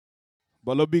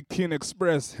Balobi King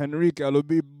Express, Henrique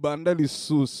Alobi Bandali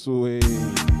Susu.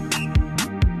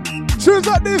 Choose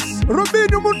like this,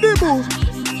 Robinho Mundibu.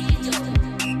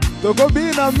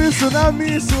 Tokobina Misu na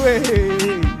Misu.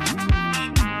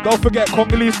 Don't forget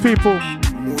Congolese people.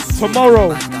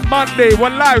 Tomorrow, Monday,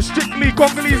 one live, strictly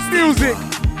Congolese music.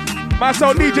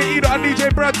 Myself, DJ Edo and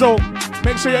DJ Brazzo.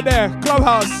 Make sure you're there.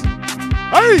 Clubhouse.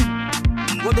 Hey!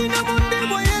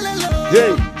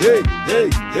 Hey, hey, hey,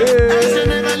 hey.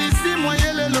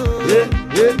 Yeah,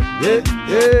 yeah, yeah,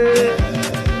 yeah.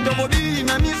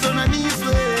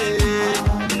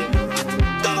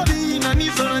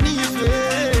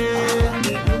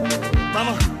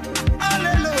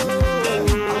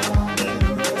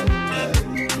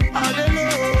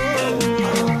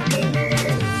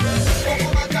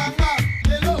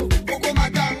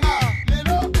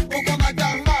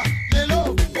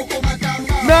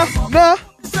 Na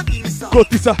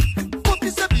Kotisa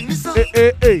eh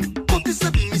eh eh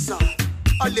Kotisa bimisa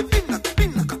ale pinna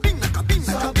pinna pinna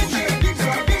pinna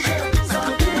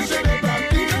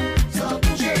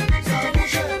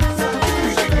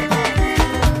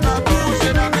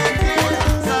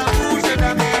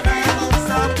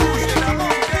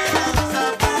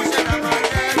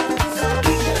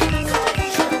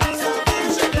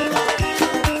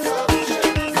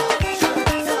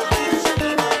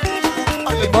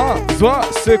Zwa,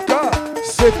 seka,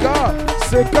 seka,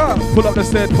 seka. Pull up the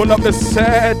set, pull up the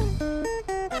set.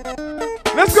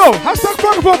 Let's go. Hashtag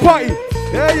Francophone party.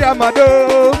 Hey,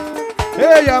 Yamado.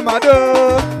 Hey, Yamado.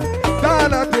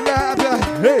 Dana,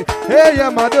 hey, hey,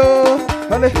 Yamado.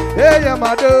 Hey,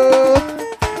 Yamado.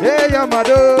 Hey,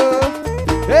 Yamado.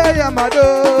 Hey, Yamado.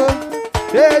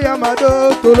 Hey, Yamado.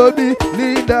 Tolobi.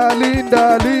 Linda,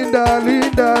 Linda, Linda,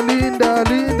 Linda, Linda,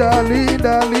 Linda,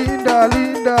 Linda, Linda,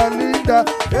 Linda, Linda.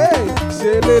 Hey,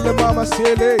 sele le mama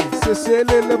sele,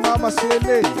 sele le mama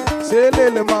sele, sele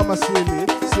le mama sele,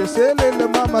 sele le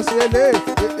mama sele.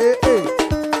 Eh eh eh.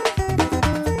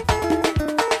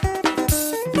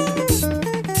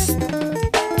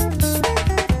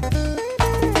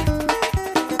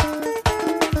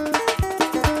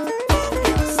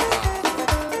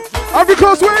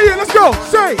 Africa's where are you? Let's go.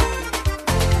 Say.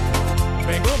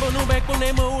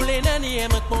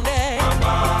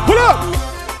 Pull up.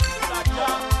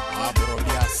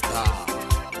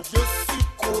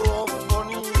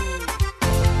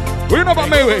 What do you know about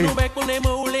Mayway?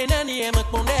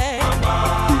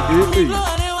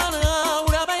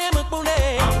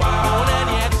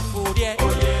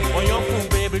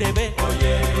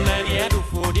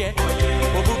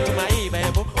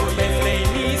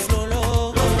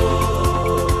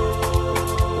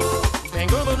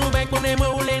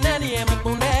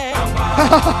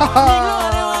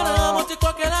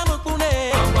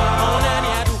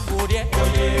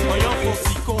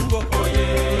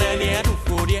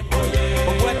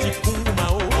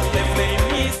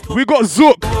 We got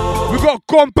Zouk, we got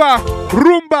Compa,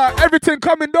 Rumba, everything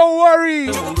coming, don't worry.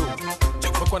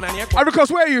 Africa's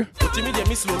where are you?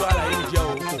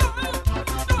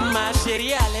 Ma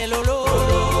chérie, allez lolo.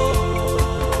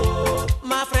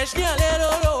 Ma fraîche, allez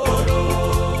lolo.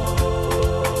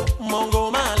 Mon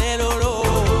goma, allez lolo.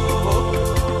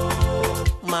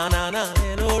 Ma nana,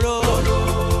 allez lolo.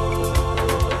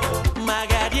 Ma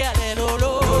gadi, allez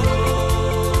lolo.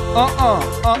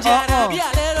 Jarabi,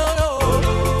 allez lolo.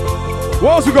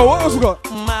 What else we got? What else we got?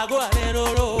 Mago, allez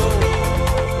lolo.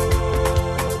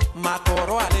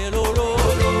 Makoro, allez lolo.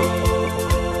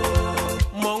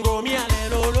 Mongomi, allez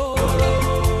lolo.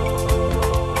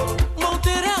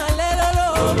 Montera, allez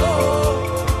lolo.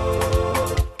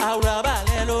 Auraba,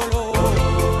 allez lolo.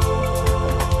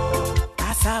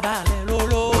 Asaba, allez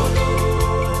lolo.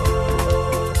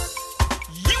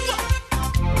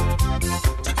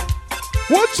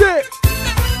 Watch it!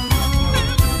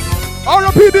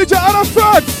 R.I.P. DJ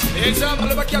Arafat! Exemple,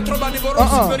 le qui a trop bas niveau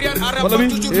supérieur à rapport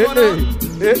toujours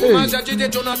hommage à DJ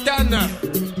Jonathan.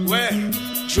 Ouais,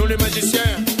 joli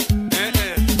magicien.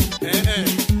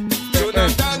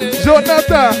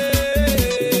 Jonathan!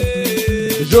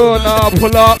 Jonah,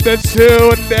 pull up the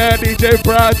tune there, DJ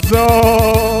Brazzo.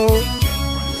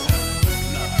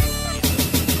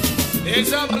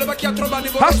 Exemple, le qui a trop bas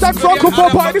niveau hashtag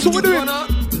Francophone party, this is what we're doing.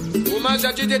 Hommage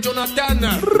à DJ Jonathan.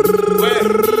 Ouais,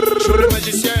 joli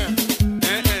magicien.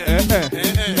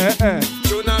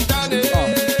 Jonathan.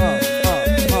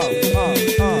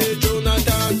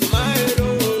 Jonathan Maero.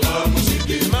 La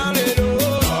musique Maero.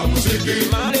 La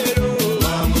musique Maero.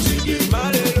 La musique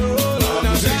Maero. La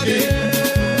musique.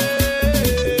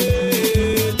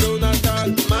 Jonathan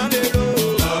Maero.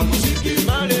 La musique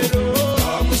Maero.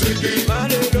 La musique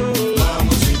Maero. La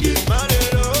musique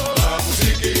Maero. La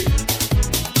musique.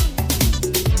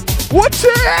 Watch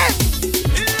it!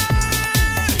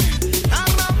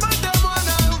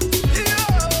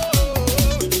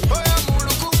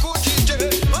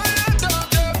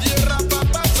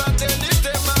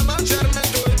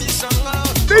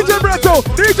 DJ Bretto!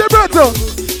 DJ Bretto!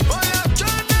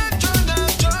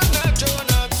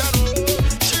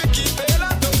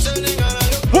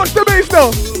 Watch the bass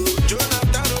now!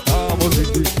 Ah,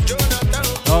 Muziki.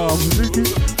 Ah, Muziki.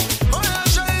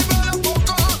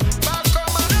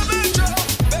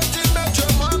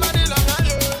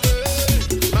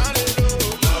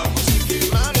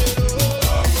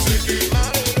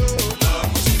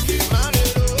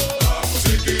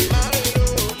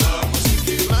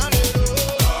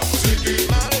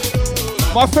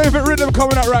 My favorite rhythm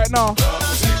coming out right now.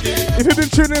 If you've been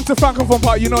tuning into Francophone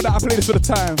Party, you know that I play this all the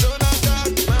time.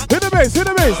 Hit the bass, hit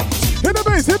the bass, hit the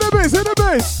bass, hit the bass, hit the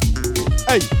bass.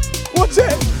 Hey, watch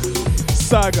it.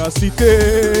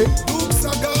 Sagacité. Luke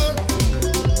Saga,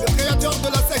 le créateur de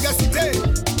la sagacité.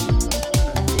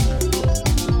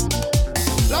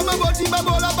 La maboti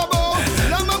babo la babo,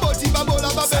 la maboti babo la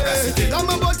babé, la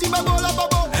maboti babo la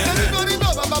babo, la maboti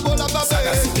babo la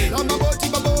babé, la maboti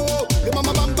babo, le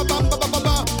mama bam bam bam bam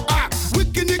bam. Ah,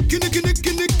 wikini kini kini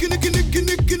kini kini kini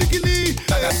kini kini kini.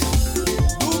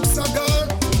 Luke Saga,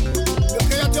 le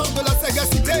créateur de la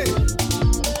sagacité.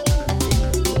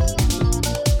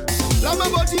 La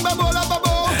maboti babo la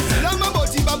babo, la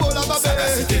maboti babo la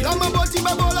babé, la maboti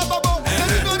babo la babo, la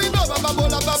maboti babo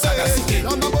la babé, la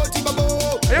maboti babo.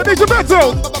 Hey, DJ Bretto!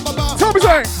 Tell me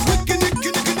something!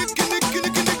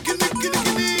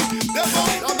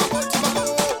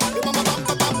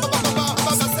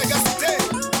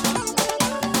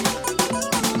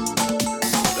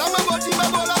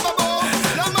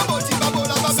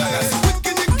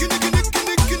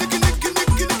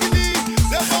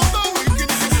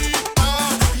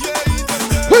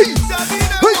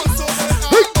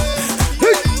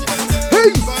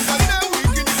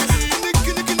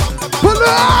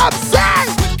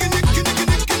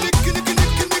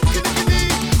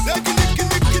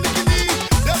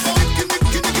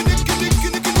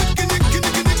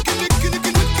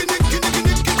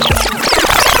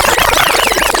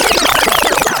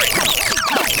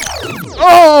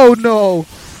 Oh no!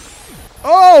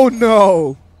 Oh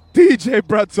no! DJ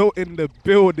Bretto in the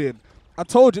building. I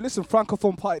told you, listen,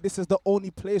 Francophone Party, this is the only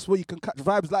place where you can catch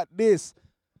vibes like this.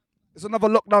 It's another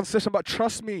lockdown session, but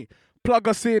trust me, plug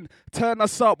us in, turn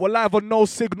us up. We're live on no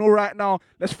signal right now.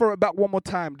 Let's throw it back one more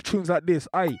time. The tunes like this,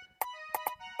 aye.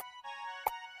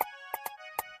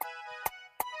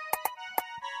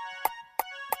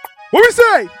 What we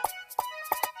say?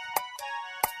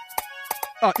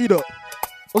 Ah, Ido.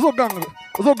 What's up, gang?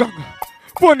 What's up, gang?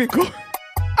 Bonico.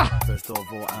 First of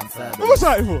all, I'm fabulous. What's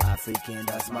that for? African,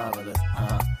 that's marvelous.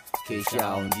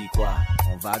 Keisha, on dit quoi?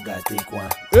 On va gâter quoi?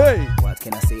 Hey. What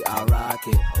can I say? I rock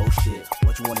it. Oh shit.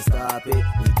 What you wanna stop it?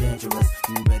 We're dangerous.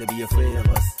 You better be afraid of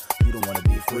us. You don't wanna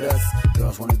beef with us.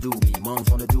 Girls wanna do me. Moms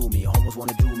wanna do me. Homos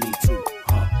wanna do me too.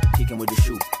 Kicking with the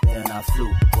shoe. Then I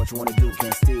flew. What you wanna do?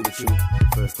 Can't stay with you.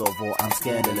 First of all, I'm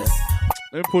scandalous.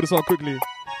 Let me pull this on quickly.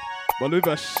 But leave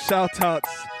a shout outs.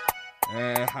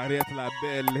 Harriet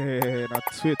Labelle on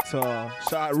Twitter.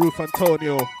 Shout out Ruth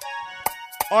Antonio.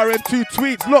 RM2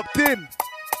 tweets locked in.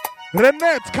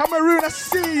 Renette, Cameroon, I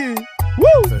see you.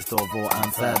 Woo! First of all,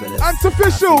 I'm fabulous.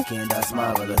 Artificial. African, that's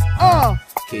marvelous.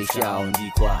 Keisha, on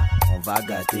dit quoi? On va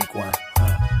gâter quoi?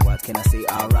 What can I say?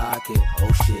 I rock it.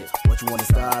 Oh shit. What you wanna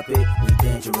stop it? We're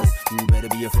dangerous. You better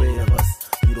be afraid of us.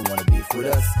 You don't wanna beef with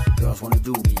us. Girls wanna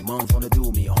do me. Moms wanna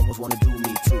do me. Homos wanna do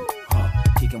me too.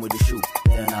 Kicking with the shoe.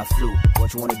 Then I flew.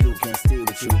 What you wanna do? Can't stay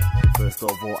with you. First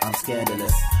of all, I'm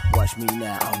scandalous. Watch me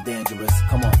now. I'm dangerous.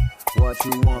 Come on. What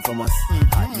you want from us?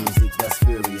 Hot music that's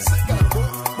furious.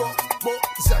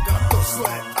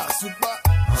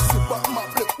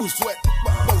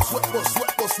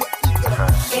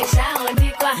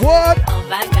 What?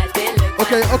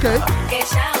 Okay, okay.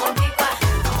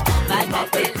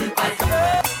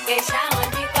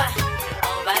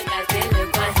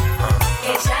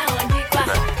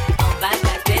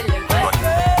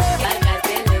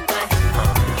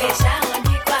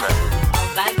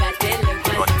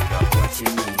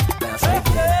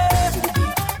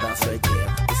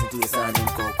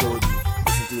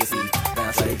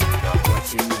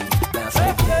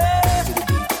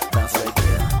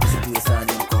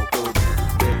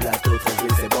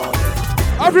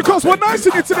 Africans were nice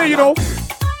in it today, you know.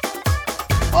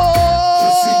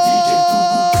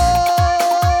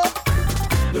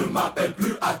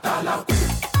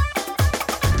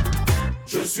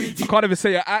 I can't even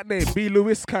say your at name. B.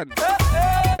 Lewis can.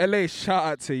 LA, shout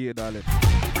out to you, darling.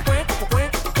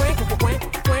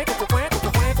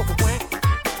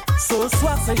 Ce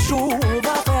soir c'est chaud, on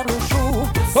va faire le show.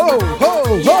 Ho,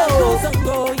 ho, Y'a ho.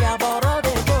 Zango, y'a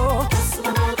Borodego.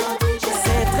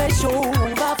 C'est très chaud,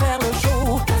 on va faire le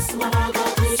show.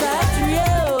 Ça tu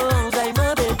es, Zaima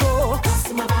Bego.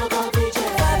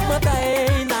 Fatmata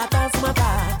et Nata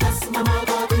Smata.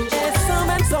 Et sans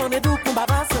même son et doux, qu'on va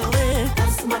pas sonner.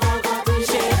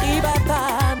 Chéri Bata,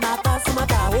 Nata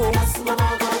Smata.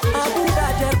 Abouba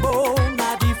Djerbo,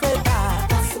 Nadi Feta.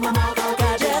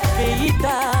 Kajet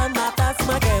Feita, Nata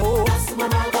Smageo. On va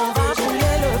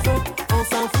brûler le feu, on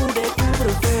s'en fout des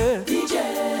couvre-feux.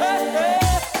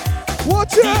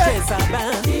 Watch it. DJ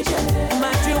Sabin,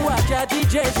 Mathieu Wacha,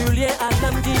 DJ Julien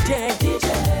Adam, DJ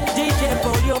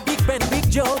Polio, Big Ben, Big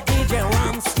Joe, DJ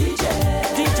Rams,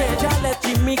 DJ Jalet,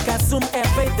 Jimmy Kasum,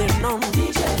 F.A. Denom,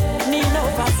 Nino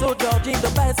Faso, Georgie, the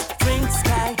best, Drink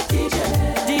Sky,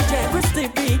 DJ Christy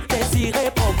B, Désiré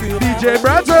Procureur, DJ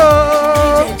Brazo.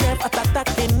 DJ Jeff, Atata,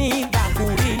 Kenny,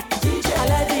 Dakouri,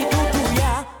 Aladi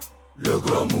Doudouya, le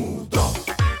gros mouton.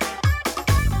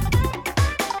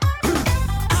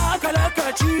 Akalaka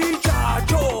chicha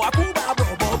jo akuba bo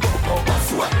bo bo bo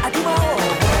adima o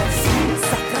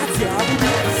sakratia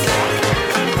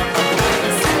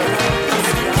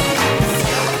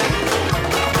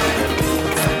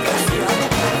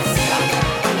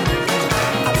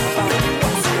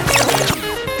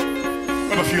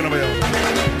Vamos a na Baião.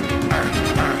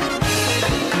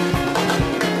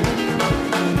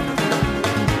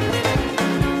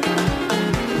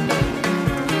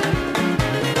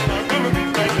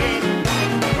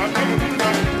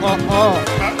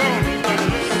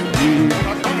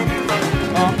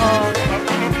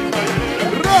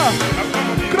 Ra.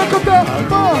 Crocodile.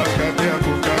 Ma.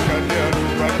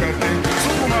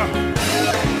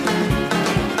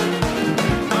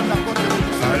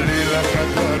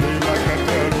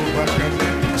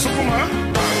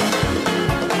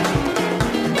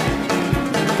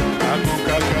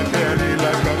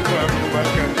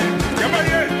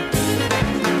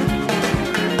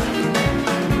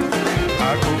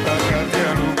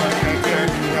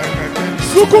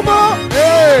 Sukuma.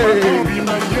 Hey.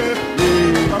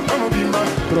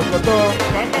 Crocodile.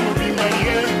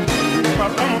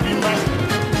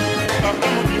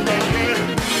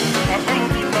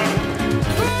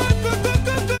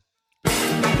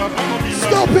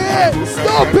 Stop it!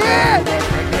 Stop it!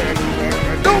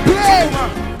 Don't play!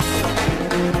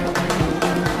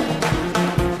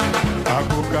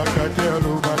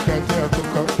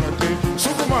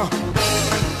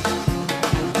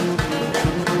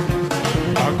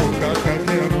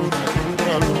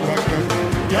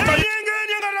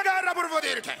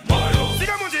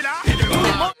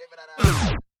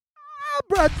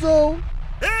 Brazzo!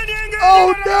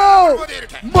 Oh no!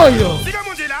 Mayo!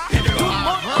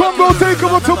 Congo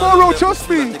takeover tomorrow, trust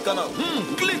me!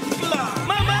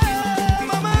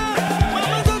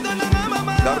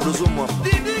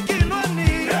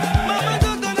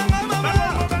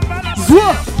 Zwa!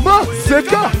 Ma!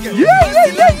 Seka! Yeah!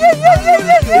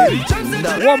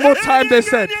 One more time they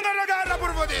said.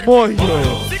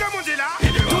 Mayo!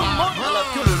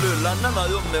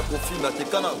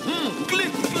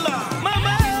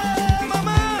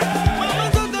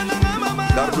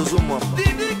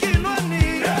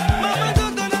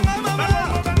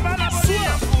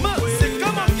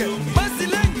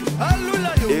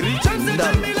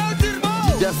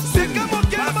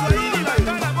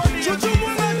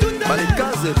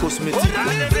 Cosmétique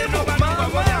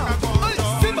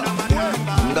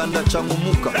Nganda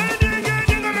Chamumuka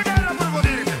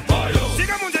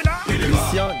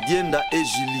Christian Dienda et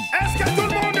Julie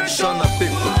Chana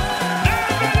Peko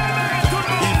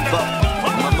Iva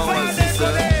Maman Oasis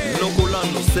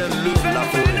Nongolano Saint-Le La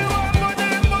Forêt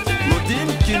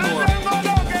Claudine Quinoa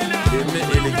Aimé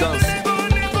Élégance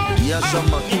Yasha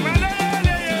Makin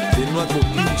Benoît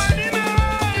Bobinch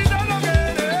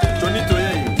Tony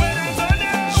Toyeyo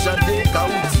Shade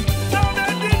Kauti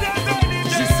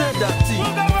Gisèle Dati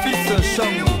Fils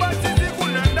Chango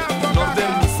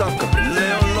Norbert Misaka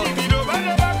Léon Lot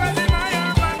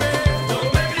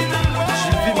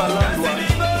Jivi Malandwa.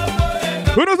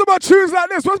 Who knows about tunes like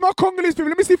this? Where's my Congolese people?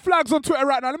 Let me see flags on Twitter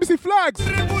right now. Let me see flags.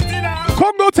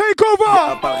 Congo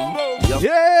takeover.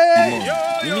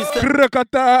 Yeah.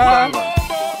 Krakata.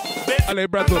 Allez,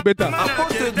 Brato, beta.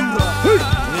 Apporte Doura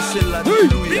Michel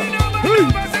Ladouya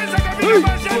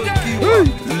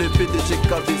Le PDG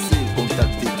KBC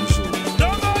contacté toujours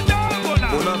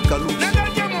Bonan Kalouch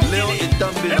Léon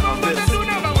Etambe na Anvers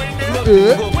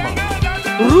Goma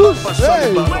Pacha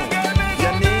Baron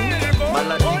Yanné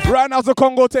Maladie Right now's the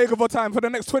Congo takeover time for the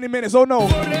next 20 minutes. Oh no.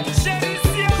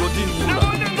 Claudine Moula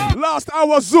Last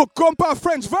hour, Zouk, compa,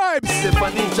 French vibes. C'est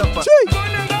Fanny Chapa. Chi.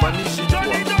 Fanny Chichwa.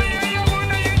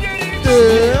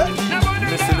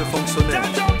 Mais c'est le fonctionnaire.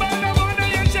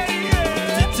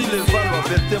 Titi Leval va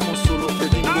verter mon solo.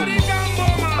 Edingo.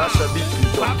 Achabit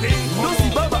Pluton. Nosi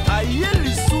Baba aïe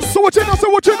l'issou. So what you know, so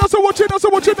what you know, so what you know, so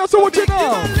what you know, so what you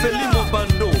know. Feli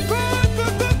Mobando.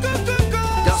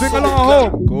 Sing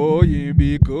along home. Go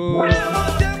Yimbi, go.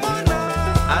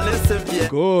 Allez, c'est bien.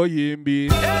 Go Yimbi.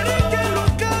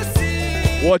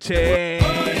 Watch it.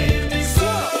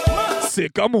 C'est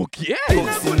comme au qui est.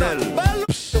 Coccinelle.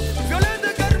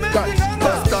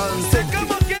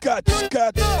 Catch,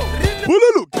 catch.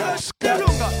 Boulou, catch, catch.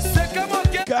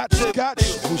 Catch, catch.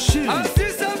 Bouchille.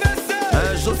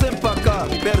 José Mpaka,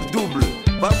 père double.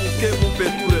 Bamouké, mon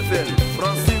père tout refaire.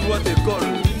 Francis Roi d'école.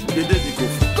 Dédé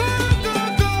Dikof.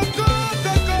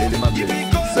 Et les mablés.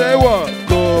 Say what?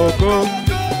 Go, go.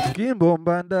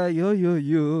 Kimbombanda, yo, yo,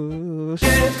 yo.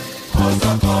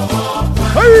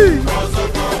 Hey!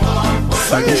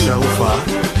 Sagisha Ufa,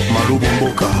 Malu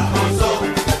Bomboka.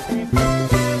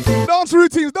 Dance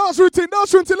routines, dance routine,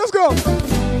 let's go.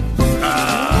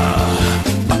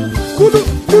 Kulu,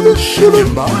 kulu,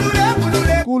 Shekemba,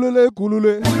 kulule,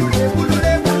 kulule.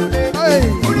 Hey!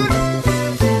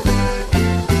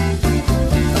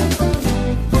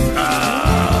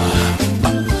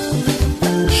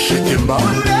 Shekemba,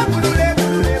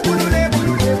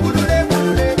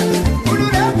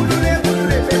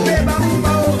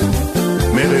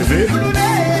 mes rêves,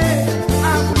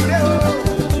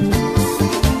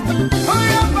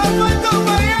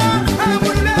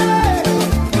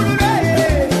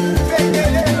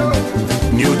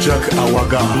 New Jack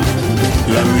Awaga.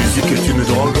 La musique est une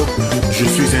drogue, je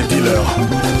suis un dealer.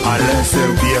 Alain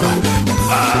Saint-Pierre.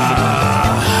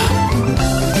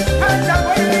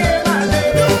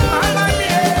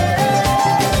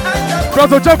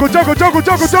 Brother, juggle.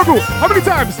 How many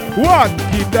times? 1,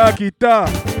 kita, kita.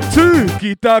 2,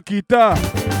 kita, kita.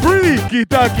 3,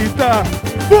 kita, kita.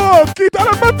 4, kita,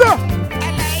 la mata.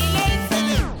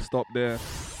 Stop there.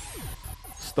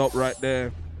 Stop right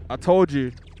there. I told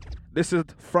you, this is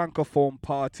Francophone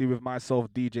Party with myself,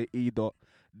 DJ E.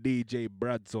 DJ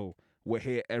Bradzo. We're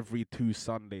here every 2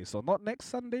 Sundays. So not next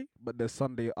Sunday, but the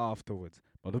Sunday afterwards.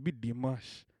 But it'll be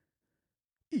Dimash.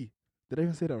 Did I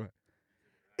even say that right?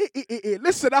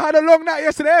 Listen, I had a long night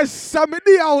yesterday. It's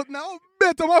Saturday out now.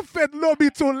 Better my fed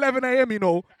lobby till 11 a.m., you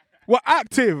know. We're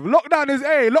active. Lockdown is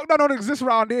lockdown don't exist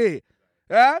around here.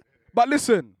 Yeah? But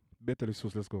listen. Better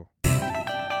let's go.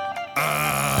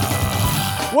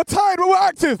 We're tired, but we're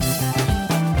active.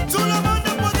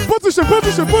 Position.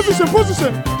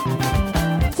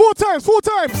 4 times.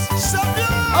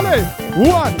 Allez.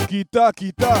 1. Kita.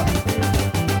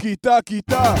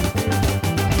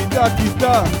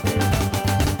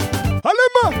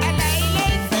 Alema.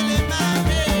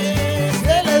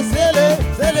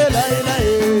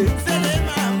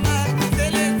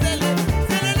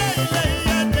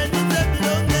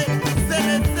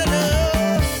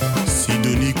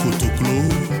 Sidonie Kotoklo,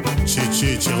 Tchétché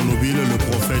Tchernobyl, le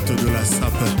prophète de la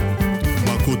sape.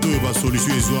 Makoto et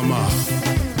Basolution et Zouama.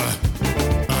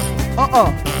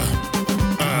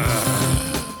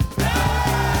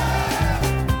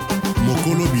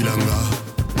 Mokolo Bilanga.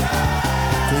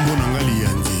 Kombo nanga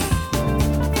liyandi.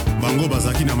 Bango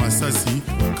bazaki na masasi,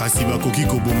 kasi bakoki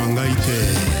koboma ngai te.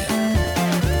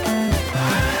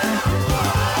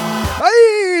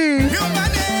 Hey!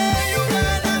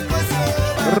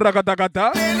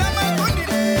 Ragadagada.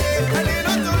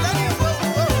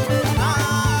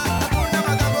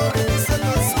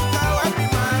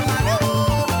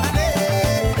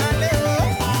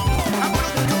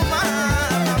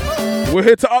 We're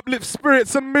here to uplift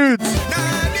spirits and moods.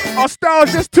 Our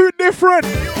style's just too different.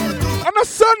 On a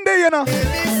Sunday, you know.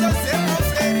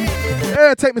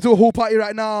 Yeah, take me to a whole party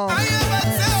right now.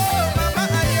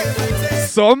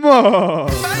 Summer.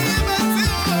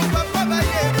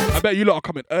 I bet you lot are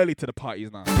coming early to the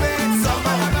parties now.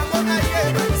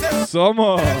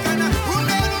 Summer.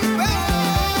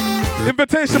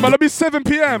 Invitation, but it'll be 7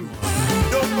 p.m.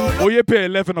 Or you pay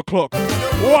 11 o'clock.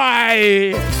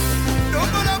 Why?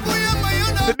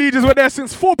 The DJs were there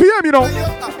since 4 p.m., you know.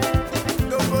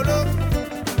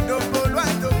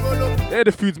 Hey,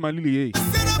 the food's my lily,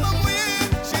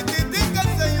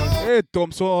 Hey,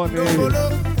 Thompson, hey.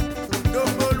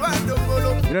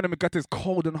 You know, the Mikata is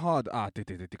cold and hard.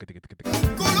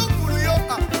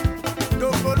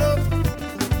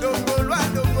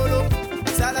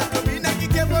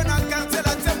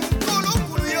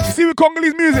 You see with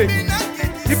Congolese music,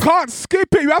 you can't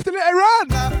skip it. You have to let it run.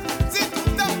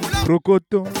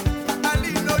 Krokoto,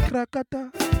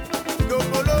 Krakata.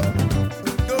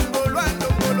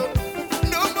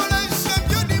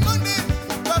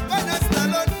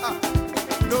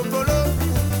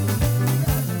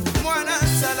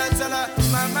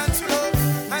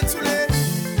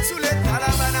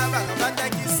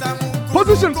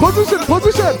 Position.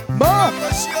 Ma.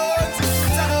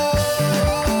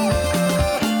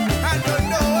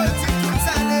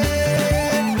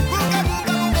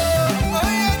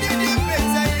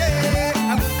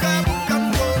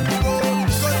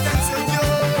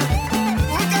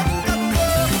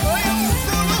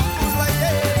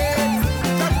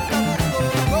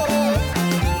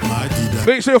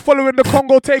 Make sure you're following the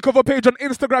Congo Takeover page on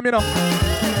Instagram, you know.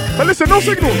 But listen, no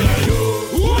signal.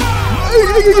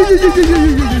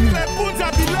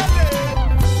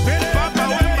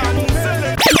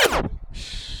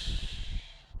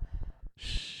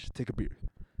 Shh. Take a breath.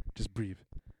 Just breathe.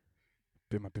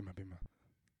 Bima.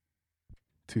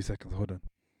 2 seconds, hold on.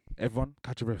 Everyone,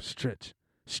 catch your breath. Stretch.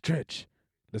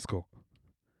 Let's go.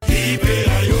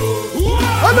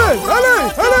 Allez!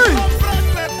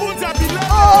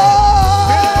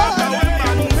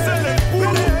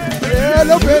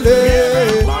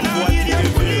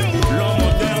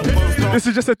 This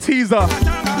is just a teaser.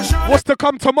 What's to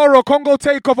come tomorrow? Congo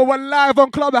Takeover. We're live on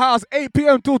Clubhouse, 8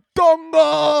 p.m. to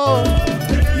Tongo.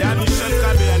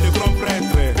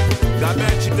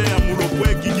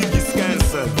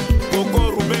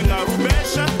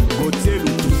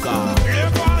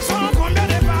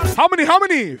 How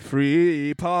many?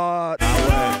 Free part.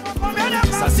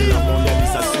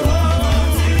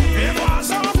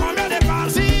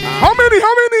 How many?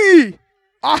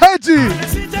 I heard you.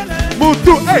 Move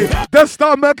to, hey, the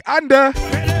stomach and the.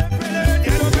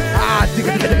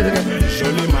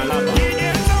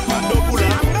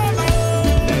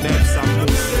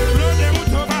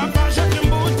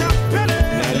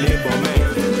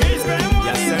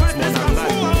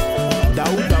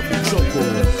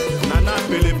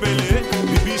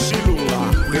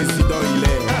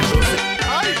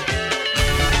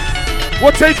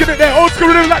 We're taking it there, old school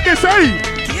rhythm like this, hey!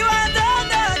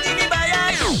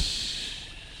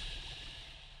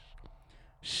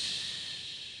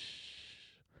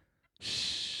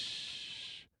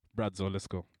 Bradzo, let's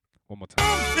go. One more time.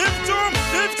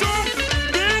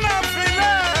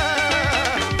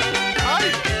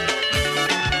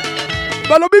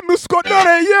 Balobi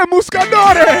Muscadore, yeah,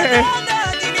 Muscadore!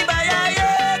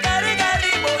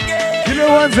 Kile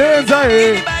wanzenza,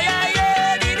 eh?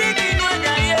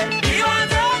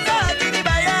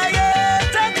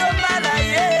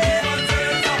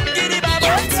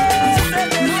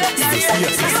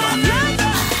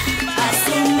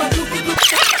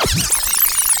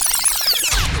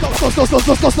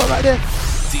 Stop right there.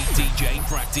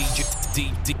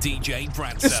 DJ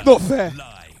Prancer. It's not fair.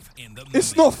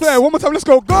 It's not fair. One more time, let's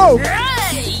go. Go.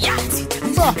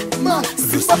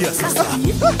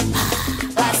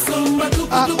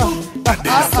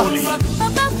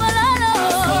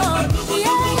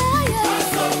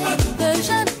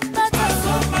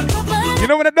 You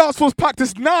know when the dance floor's packed,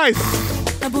 it's nice.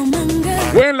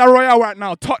 We're in La Royale right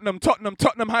now. Tottenham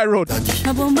High Road.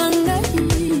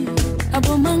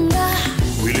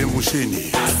 William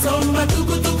Moucheni,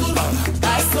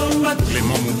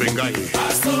 Clément Moubengaye,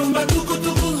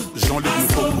 Jean-Luc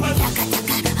Moukoko,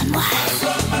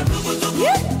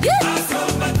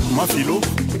 Mafilo,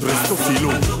 Resto Filo,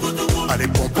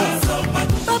 avec Pompon,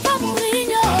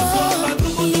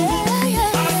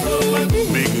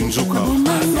 Megun Njoka,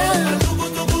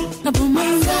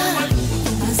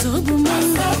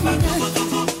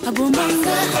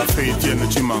 Café Etienne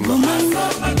Chimanga,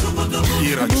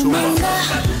 Ira Chumba,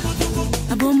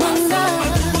 Abomanga.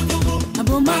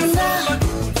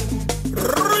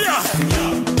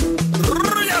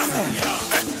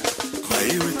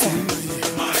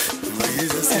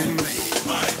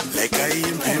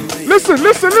 Listen.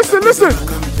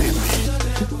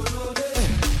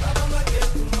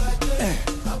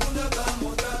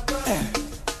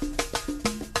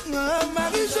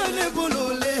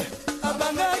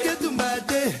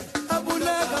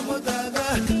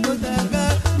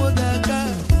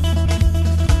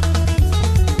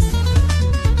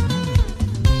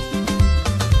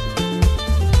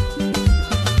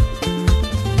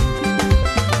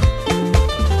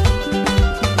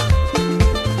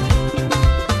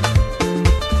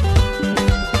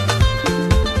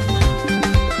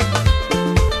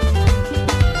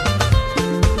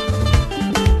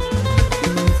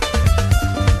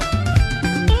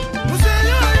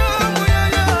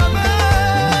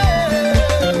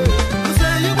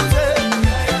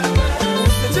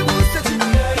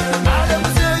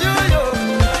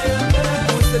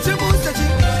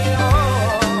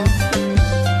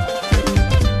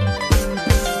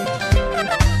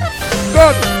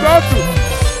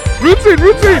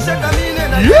 Routine.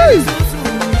 Yes.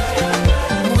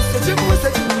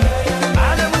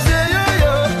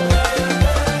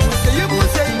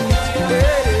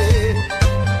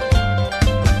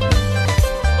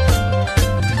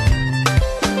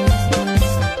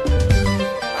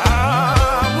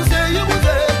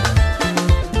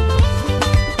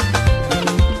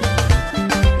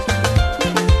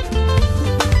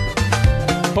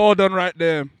 Hold on right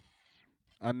there.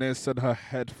 And they said her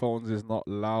headphones is not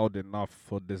loud enough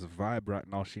for this vibe right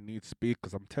now. She needs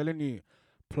speakers. I'm telling you,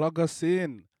 plug us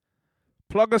in.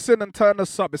 Plug us in and turn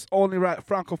us up. It's only right.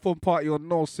 Francophone Party on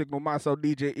No Signal. Myself,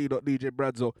 DJ E. DJ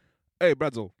Bradzo. Hey,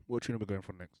 Bradzo, what tune are we going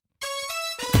for next?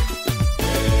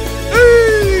 Hey!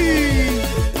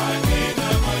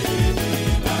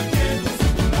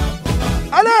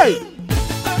 Allez!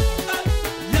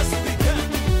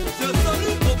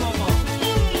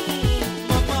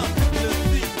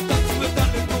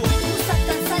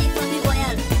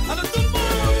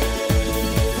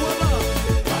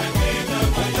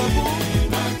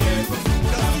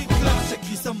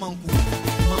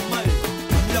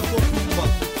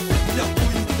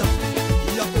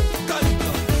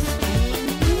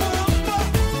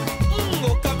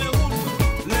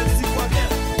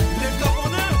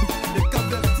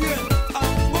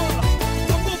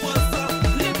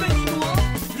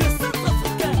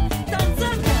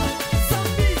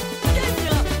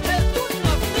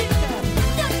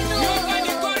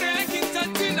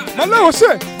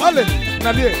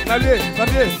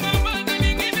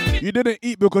 You didn't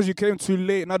eat because you came too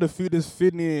late. Now the food is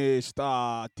finished.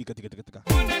 Tika.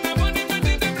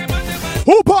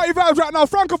 Whole party vibes right now.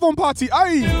 Francophone Party.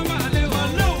 Aye.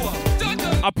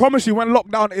 I promise you, when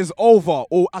lockdown is over,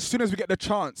 or as soon as we get the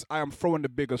chance, I am throwing the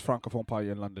biggest Francophone Party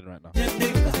in London right now.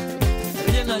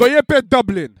 Go yeah, pay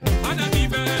Dublin.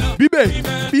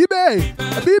 Bibe.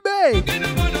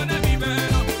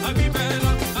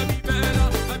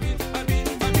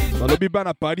 I'll be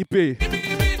banner party pay.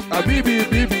 Bibi.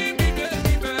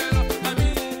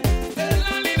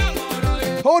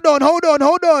 Hold on.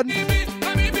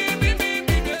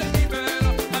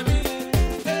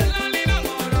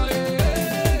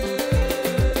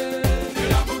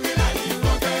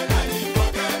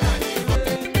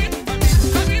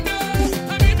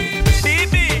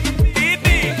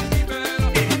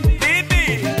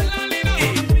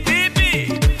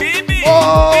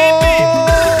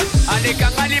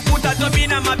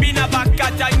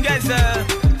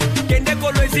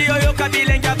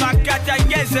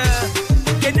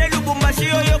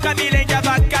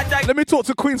 Let me talk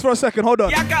to Queens for a second. Hold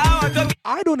on.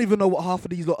 I don't even know what half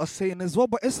of these lot are saying as well,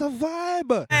 but it's a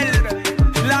vibe.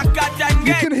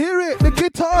 You can hear it. The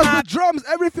guitars, the drums,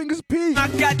 everything is peak.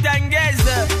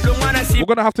 We're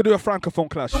gonna have to do a Francophone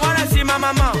clash.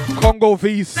 Congo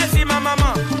V's.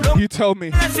 You tell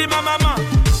me.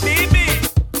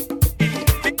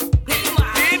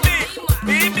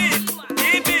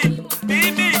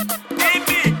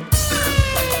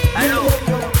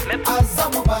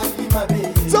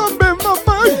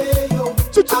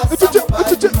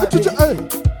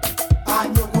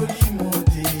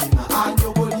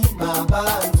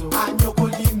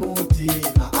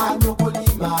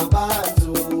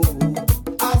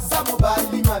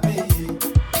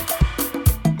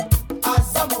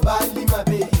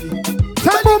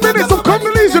 Minutes of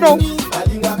Congolese, you know.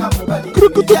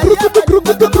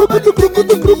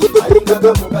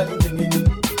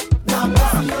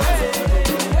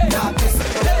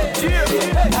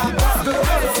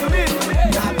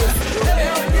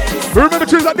 Remember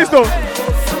tunes like this though.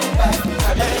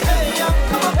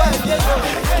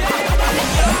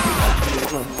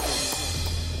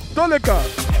 Doleka.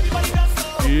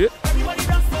 Yeah.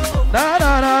 Na.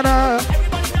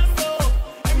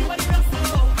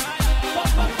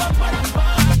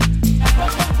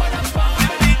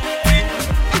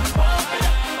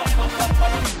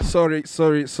 Sorry.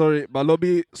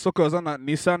 Balobi, Soko's on that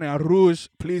Nissan and Rouge.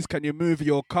 Please, can you move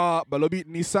your car? Balobi,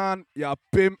 Nissan, ya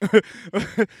Pem.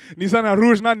 Nissan and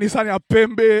Rouge, not Nissan, ya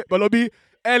Pembe. Balobi,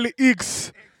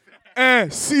 LX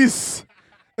 6.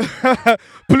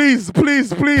 Please.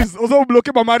 Ozo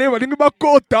bloqué ma marée, wadingi ba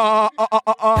kota.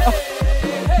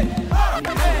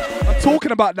 I'm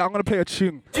talking about that. I'm gonna play a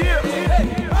tune.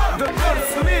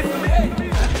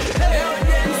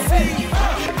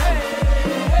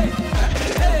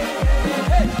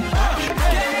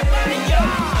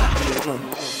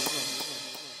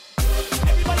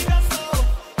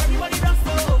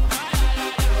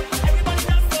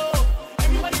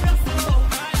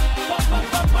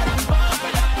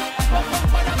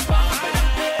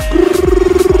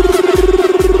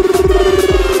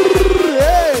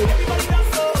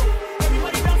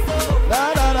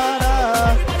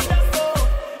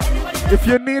 If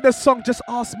you need a song, just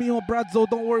ask me or Bradzo.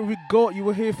 Don't worry, we got you.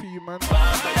 We're here for you, man.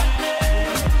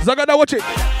 Zagada, watch it.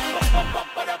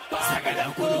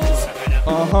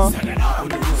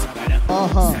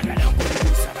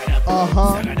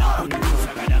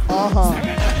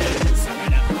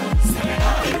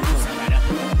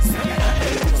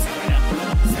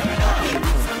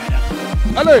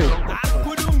 Allez.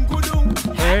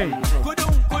 Hey.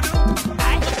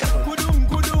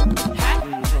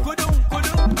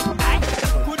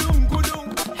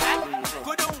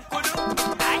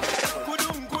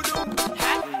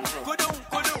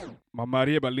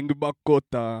 Maria balingu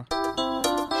bakota.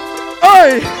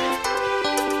 Hey!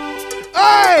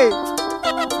 Hey!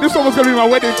 This one was gonna be my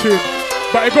wedding tune,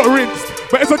 but it got rinsed.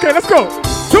 But it's okay, let's go.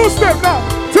 Two-step now.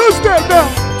 Two-step now.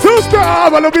 Two-step. Ah,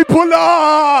 Balobi pull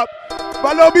up.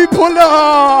 Balobi pull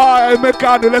up. Hey,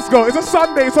 Mekano, let's go. It's a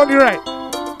Sunday, it's only right.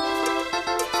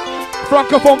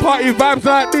 Francophone party vibes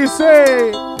like this,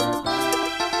 hey.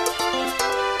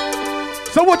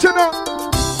 So what you know?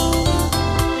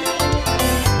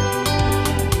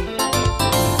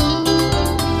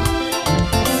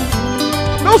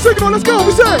 No signal, let's go,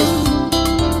 we say.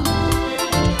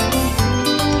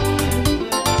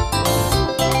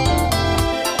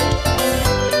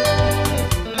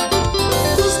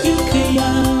 Tout ce qu'il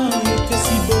créa était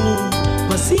si beau.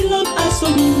 Voici l'homme à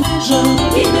son image.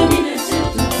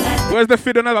 Where's the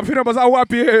fiddle now? The fiddle was all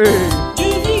happy. Tu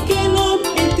vis que l'homme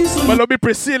était solide. Balobi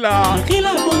Priscilla. Malgré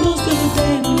l'abondance de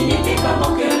l'autel, Il n'était pas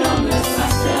bon que l'homme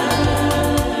soit seul.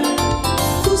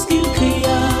 tout ce qu'il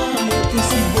créa était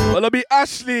si beau. Balobi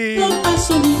Ashley. L'homme à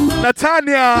son image.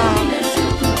 Natania.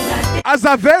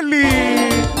 Azavelli.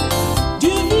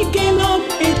 Dieu vit que l'homme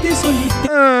était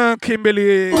solitaire.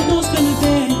 Kimberly. L'abondance de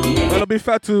l'autel, Balobi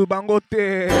Fatou.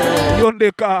 Bangote.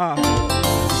 Yondeka.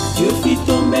 Dieu fit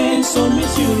tomber son main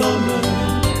sur l'homme.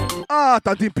 Ah,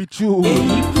 Tati Pichou. Et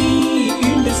il prit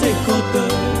une de ses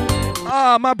côtes.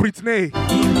 Ah, ma Britney.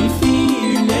 Il lui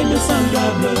fit une aide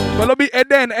semblable. Balobi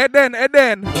Eden.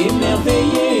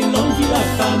 Émerveillé, l'homme vit la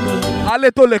femme.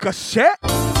 Allez, to le cachet.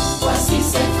 Voici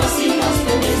cette fois-ci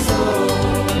lorsque les eaux,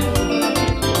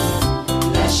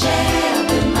 la chair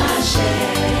de ma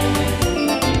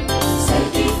chair, celle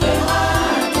qui fera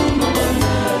tout mon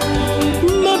bonheur.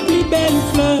 Ma plus belle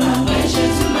fleur. Après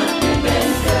Jésus, ma plus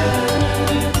belle fleur.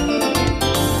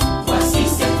 Voici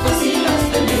cette fois-ci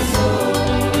lorsque les eaux,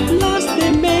 L'os de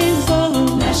mes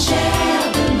os, la chair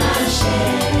de ma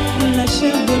chair, la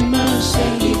chair de ma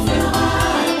chair, qui fera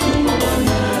tout mon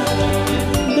bonheur.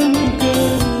 de mon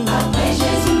cœur. Après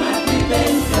Jésus, ma plus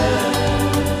belle fleur.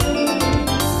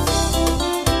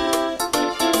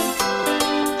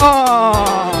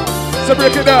 Ah, so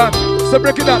break it down.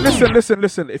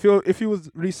 Listen. If you was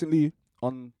recently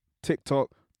on TikTok,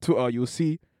 Twitter, you'll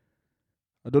see.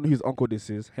 I don't know whose uncle this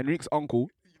is. Henrik's uncle.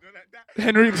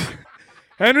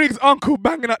 Henrik's uncle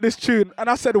banging out this tune, and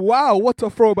I said, "Wow, what a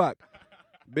throwback!"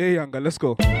 Be younger, let's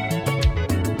go.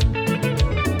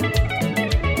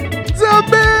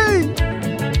 Zombie!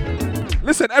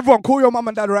 Listen, everyone, call your mum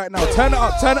and dad right now. Turn it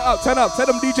up. Tell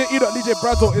them DJ Edo and DJ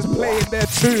Brazzo is playing their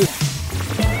tune.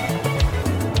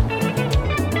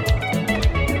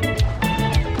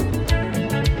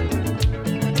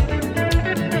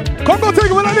 Come on, take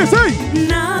it like this, hey!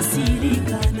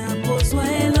 Nasirika na pozwa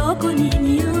eloko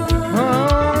nini yo.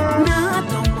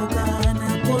 Natomboka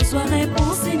na pozwa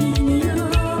réponse nini yo.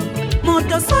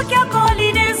 Moto soki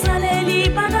akoli desaleli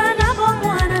bana na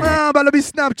bomwana. Ah, Balobi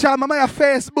Snapchat, mama ya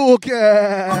Facebook.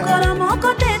 Mokolo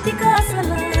moko teti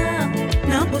kasala.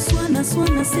 Na boswana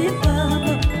swana sepa.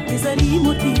 Ezali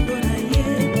motindo na ye.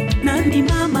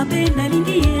 Nandima mabe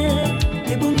nalingi ye.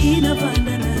 Ebongi na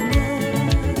banda na nga.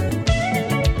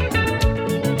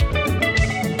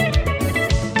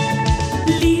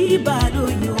 Libalo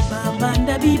yo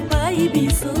babanda bipai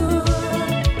biso.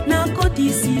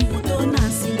 Nakotisi moto na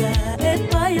singa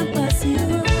epai ya pasi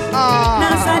yo.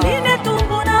 Nazali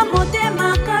netumbu na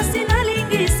motema kasi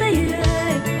nalingisa ye.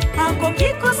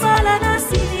 Akoki kosala na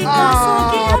silika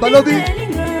soki ya Balobi.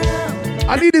 bibelinga.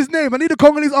 I need his name. I need the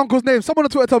Congolese uncle's name. Someone on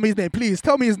Twitter tell me his name, please.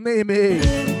 Tell me his name, hey.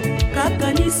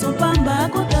 Kaka niso pamba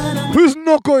kotala. Whose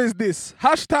Noko is this?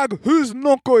 Hashtag whose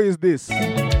Noko is this?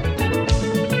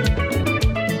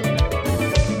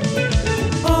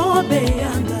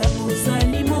 Obeyanga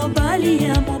uzali mobali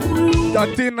ya mobulu.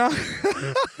 Tantina.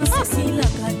 Sisila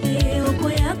kate oko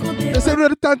yako be. They said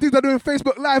the Tantis are doing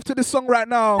Facebook Live to this song right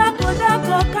now.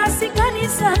 Dako kasi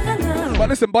kanisa kanga. But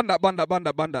listen,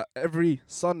 banda. Every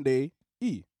Sunday,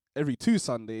 every 2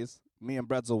 Sundays, me and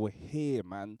Bradzo were here,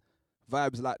 man.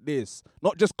 Vibes like this.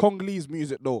 Not just Congolese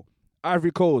music, though.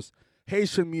 Ivory Coast,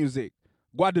 Haitian music,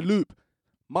 Guadeloupe,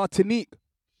 Martinique.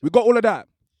 We got all of that.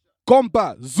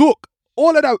 Compa, Zouk,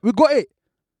 all of that. We got it.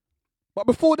 But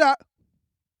before that,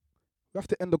 we have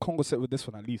to end the Congo set with this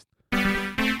one at least.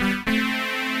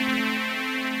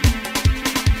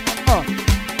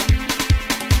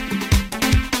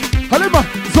 Halima,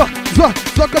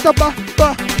 Zakata ba.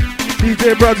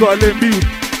 DJ Bradzo Alembi.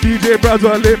 DJ Brazo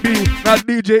Alembi, na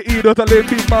DJ Ido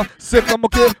Alembi, ma seka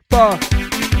mokepa.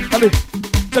 Allez,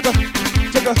 check.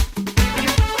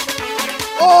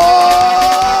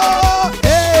 Oh,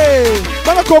 hey,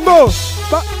 Bana Congo,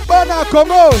 Bana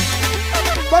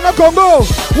Congo,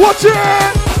 watch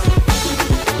it.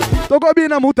 Togo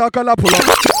bina mutakala pull up.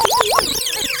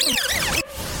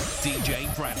 DJ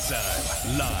Brazzo,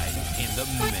 live in the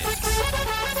mix.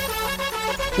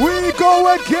 We go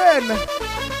again.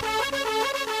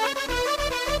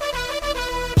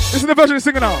 This is the version he's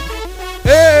singing now.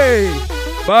 Hey,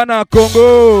 Bana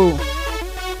Congo.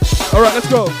 All right, let's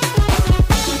go.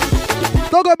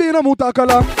 Togo bina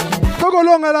mutakala, Togo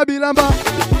longa la bilamba,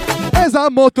 eza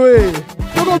moto e.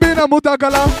 Togo bina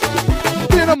mutakala,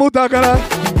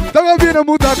 Togo bina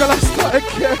mutakala, start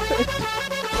again.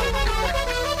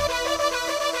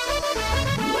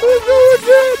 Let's go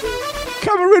again.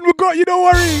 Cameroon, we got you, don't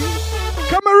worry.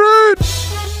 Cameroon,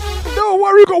 don't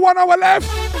worry, we got 1 hour left.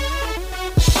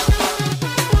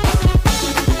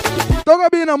 Togo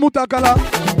bina mutakala.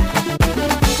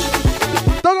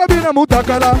 Togo bina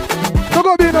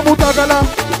mutakala,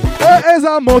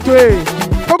 eza moto e.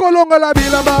 Togo longa la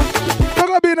bilamba,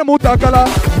 Togo bina mutakala,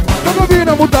 Togo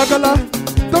bina mutakala,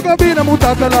 Togo bina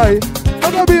mutakala,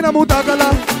 Togo bina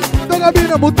mutakala, Togo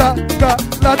bina mutakala,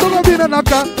 Togo bina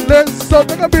naka, leso,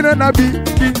 Togo bina nabi,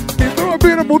 Togo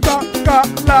bina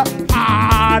mutakala,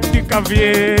 tika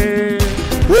vie.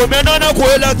 Omenana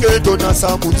kwela keto na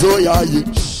samuzo yaye.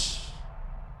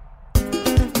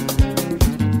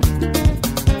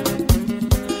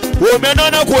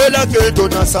 Omenana kwela keto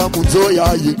na samuzo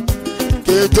yaye.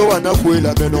 Keto wana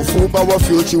kwela meno fumba wa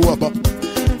fiochi waba.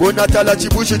 Bonatala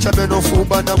chibushi cha meno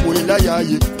fumba na mwela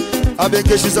yaye.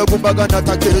 Abekeshiza kumbaga na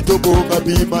taketo bonga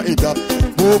bima eda.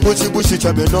 Mungu chibushi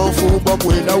cha meno fumba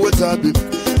mwela wezabi.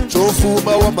 Cho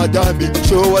fumba wa madami,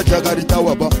 cho wa jagarita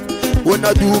waba.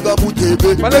 Ona duga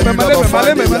mutebe, maleme.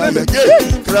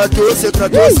 Kratose,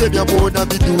 miamona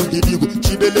midungi digo.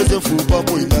 Chibeleze fumba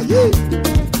mwela ye.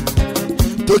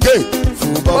 Toge,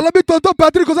 fumba. Fala big tonton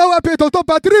Patrick, oza wapi tonton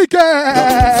Patrick.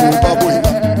 Fumba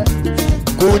mwela.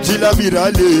 Kujila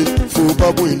mirale,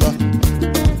 fumba mwela.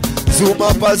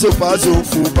 Zuma pazo,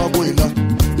 fumba mwela.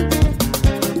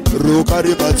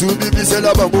 Rokare batumi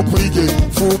bisela bango prige,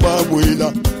 fumba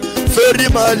mwela. Ferry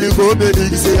mali gome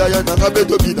nigise ya nanga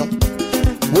betobina.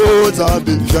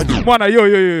 Mwana,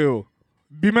 yo.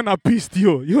 Bimen a pissed,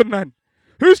 yo nan.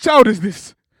 Whose child is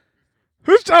this?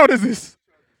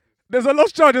 There's a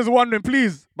lost child just wondering,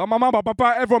 please. But mama,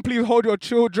 papa, everyone, please hold your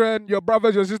children, your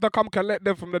brothers, your sister, come collect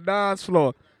them from the dance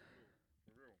floor.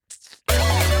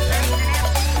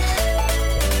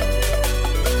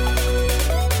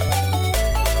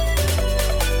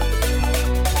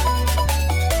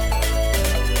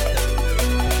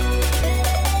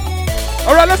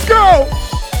 All right, let's go.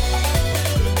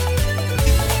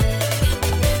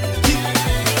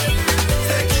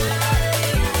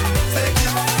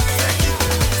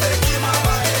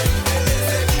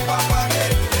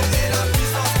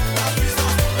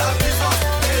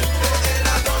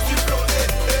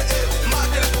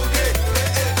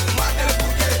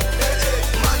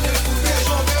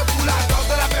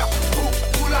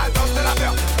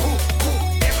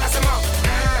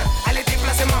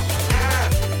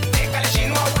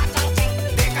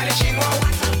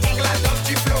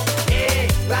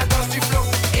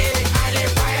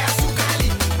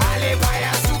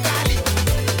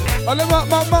 Allez, ma.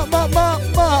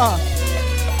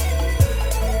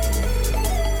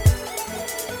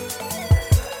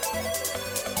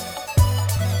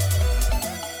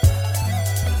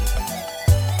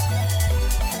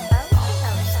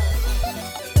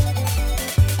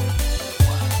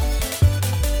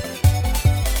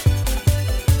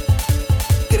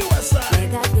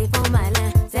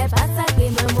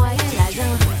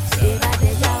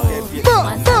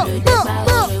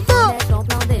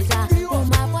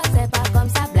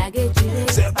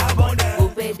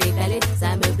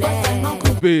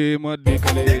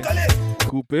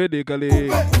 Coupé, décalé.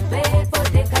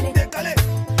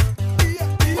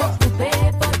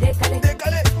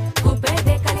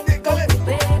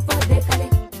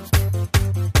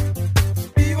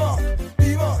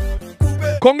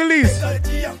 Congolese.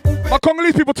 My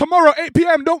Congolese people, tomorrow 8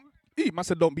 p.m. Don't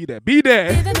be there. Be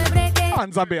there.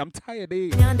 Nzambe, I'm tired. Si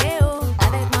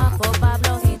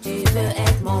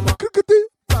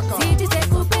tu sais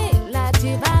couper, là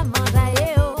tu vas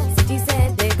m'enjailler. Si tu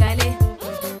sais décaler,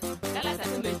 là ça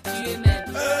peut me tuer même.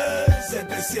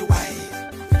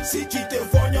 Si tu te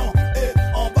fognon,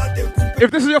 on va te couper.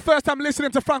 If this is your first time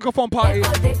listening to Francophone Party,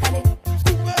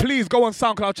 please go on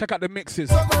SoundCloud, check out the mixes.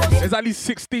 There's at least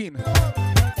 16.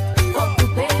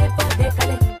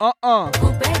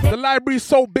 The library's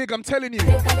so big, I'm telling you.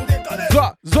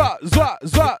 Zwa, zwa, zwa,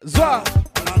 zwa, zwa.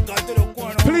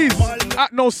 Please,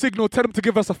 at No Signal, tell them to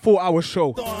give us a 4-hour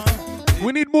show.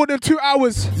 We need more than 2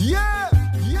 hours. Yeah.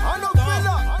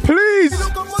 Please.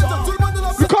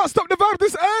 We can't stop the vibe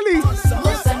this early.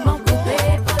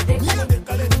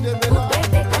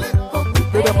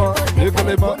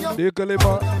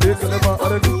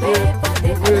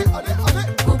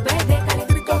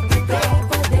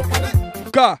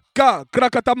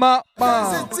 Krakatama.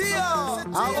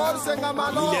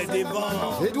 Il est des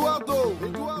vents. Eduardo.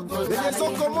 Les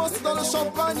liaisons commencent dans le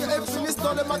champagne et finissent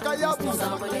dans le macayabou.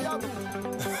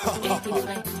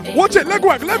 Watch it, leg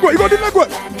work. You gotta do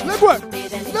leg work.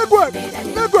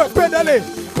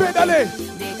 Pedale.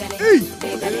 Hey,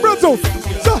 Brazzo.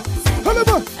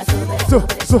 Halema.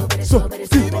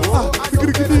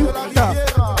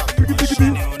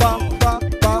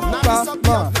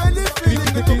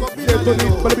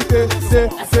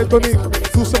 C'est tonique,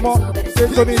 doucement,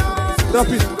 c'est tonique,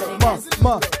 rapide,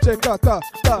 check ta,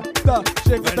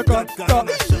 check ta.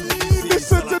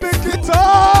 Listen to the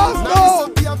guitars, no!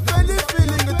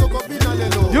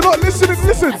 You're not listening,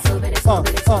 listen. I'm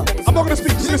not gonna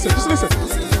speak, just listen.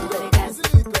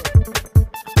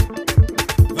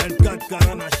 24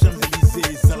 Carana,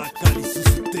 Champs-Élysées, Salakali,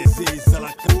 Sous-Tézé,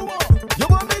 Salakali.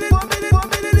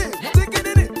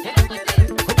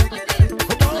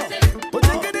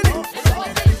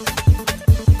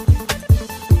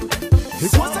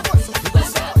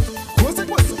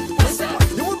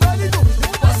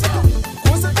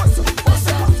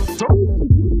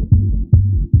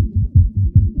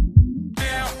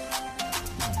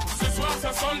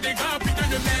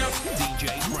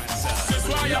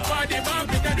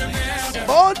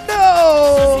 Oh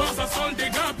no! Ça sent le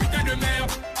dégât, putain de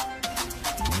merde.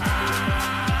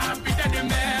 Ah, putain de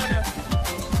merde.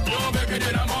 On veut que de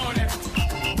la monnaie.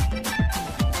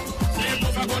 C'est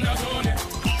pour ça qu'on a donné.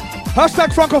 Hashtag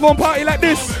Francophone party like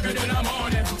this. On veut que de la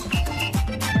monnaie.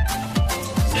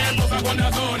 C'est pour ça qu'on a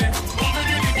donné. On veut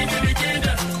du liquide.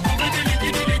 On veut du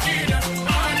liquide.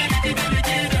 Ah, du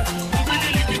liquide. On veut du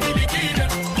liquide.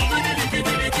 On veut du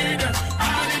liquide. Ah,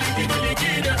 du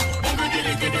liquide. On veut du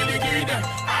liquide.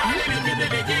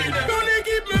 Ton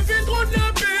équipe me fait trop de la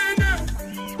peine.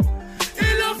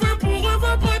 Et la fin pour eux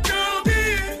va pas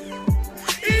tarder.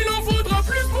 Il en faudra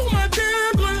plus pour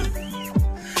m'atteindre.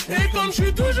 Et comme je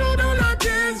suis toujours dans la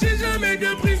tête, j'ai jamais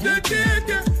de prise de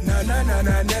tête.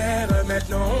 Nananananer,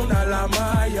 maintenant on a la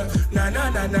maille.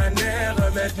 Nananananer,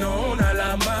 maintenant on a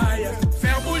la maille.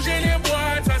 Faire bouger les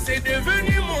boîtes, ça c'est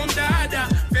devenu mon dada.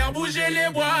 Faire bouger les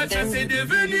boîtes, ça c'est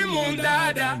devenu mon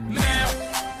dada. Merde.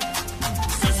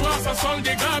 Ce soir ça sent le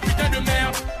dégât, putain de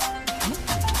merde.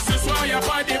 Ce soir y'a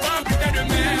pas débat, putain de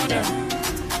merde.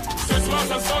 Ce soir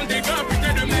ça sent le dégât,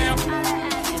 putain de merde.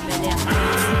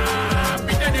 Ah,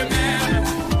 putain de merde.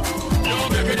 On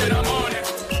veut que de la monnaie.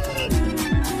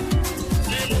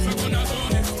 C'est pour ça qu'on a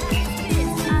donné.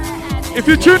 If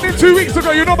you tuned in 2 weeks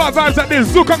ago, you know about vibes like this.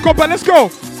 Zouk and Compa, let's go.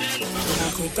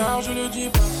 Trop tard, je le dis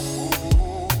pas.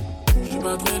 Je suis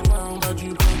pas très loin, on va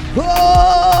du Oh,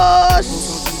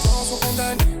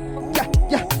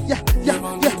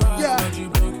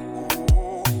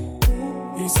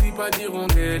 Ici pas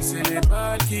d'hirondelle, c'est les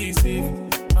balles qui sifflent.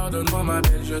 Pardonne-moi ma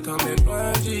belle, je t'emmène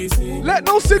loin d'ici. Let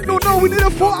No Signal know we need a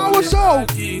 4-hour show.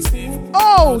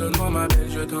 Oh! Pardonne-moi ma belle,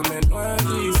 je t'emmène loin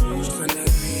d'ici. Je prenais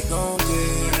lui ganté.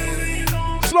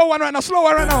 Slow one right now.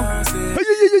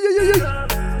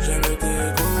 J'aime tes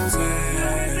conseils.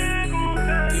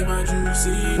 T'es ma douce.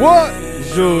 What?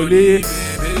 Jolie.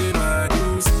 Bébé, ma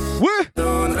douce. Ouais.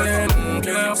 Donnerai mon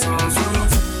cœur sans souci.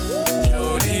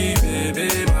 Jolie bébé,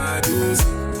 ma douce.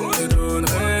 Je te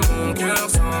donnerai mon cœur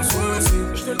sans souci.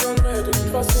 Je te le donnerai de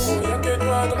toute façon, y'a que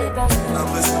toi dans mes pensées.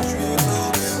 L'impression que je suis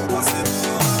énorme, on passe les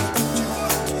mots. Tu vois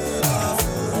qui est la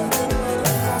feu.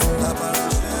 T'as pas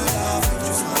lâché la feu,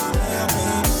 tu seras un merde.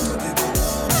 Toi t'es pas dans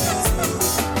les yeux.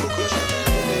 Pourquoi je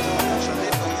t'aimais là,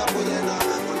 j'arrive comme un bonnet.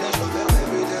 Mon nez, je regarde mes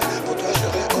buts. Pour toi, je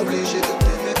serais obligé de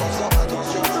t'aimer en faisant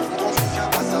attention. Ton fils qu'un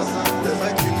assassin, le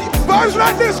vrai que tu dis. Vibes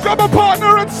like this, grab a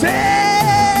partner and say.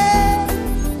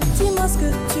 Dis-moi ce que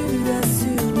tu as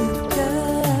sur le cœur.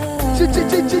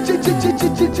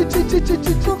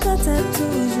 Pourquoi t'as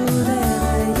toujours l'air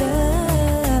ailleurs?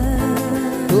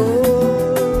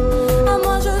 À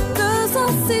moi je te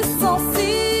sens si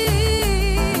sensible.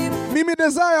 Mimi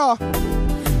Desire.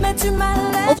 Mais tu m'as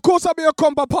l'air. Of course I'll be a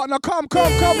compa partner. Come,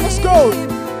 let's go.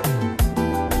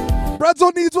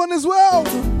 Brazzo needs one as well.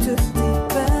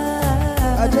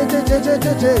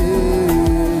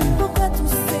 Pourquoi tous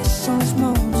ces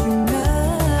changements d'humeur?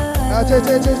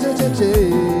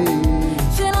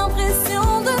 J'ai l'impression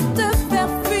de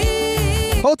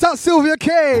Shout out Sylvia K.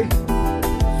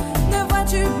 Ne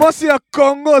vois-tu Moi c'est à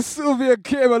Congo, Sylvia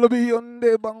K. Mais le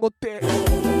Hyundai Bangote.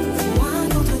 moi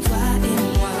contre toi et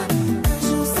moi, un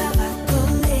jour ça va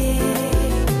coller.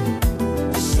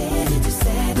 Chérie, tu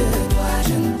sais de toi,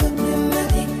 je ne peux plus me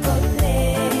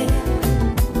décoller.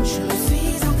 Je me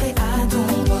suis ancrée à ton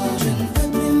bord, je ne peux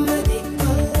plus me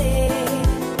décoller.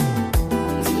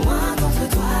 Dis-moi contre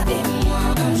toi et moi,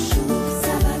 un jour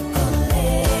ça va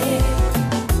coller.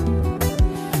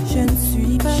 Je ne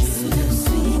suis pas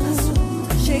sourde,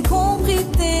 j'ai compris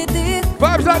tes défauts.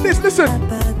 Vibes like this, listen.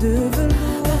 Pas de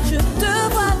velours, je te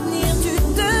vois venir, tu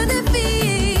te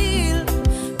défiles.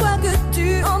 Quoi que tu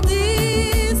en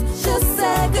dises, je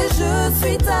sais que je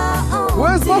suis ta hantise.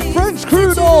 Where's my French crew,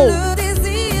 Si tu though? le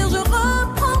désires, je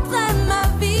reprendrai ma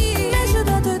vie. Mais je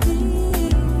dois te dire,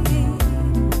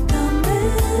 quand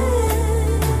même,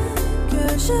 que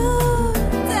je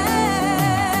t'aime.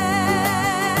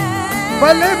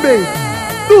 Malembe,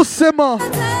 doucement,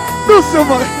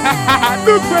 doucement,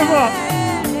 doucement,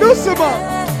 doucement.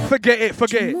 Forget it,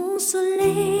 forget it. Mon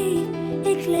soleil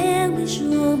éclaire mes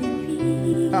jours, mes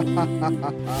nuits.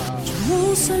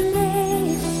 Mon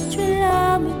soleil, tu es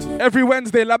l'âme, tu es Every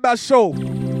Wednesday, La Basse Show.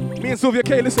 Me and Sylvia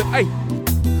K, listen, hey.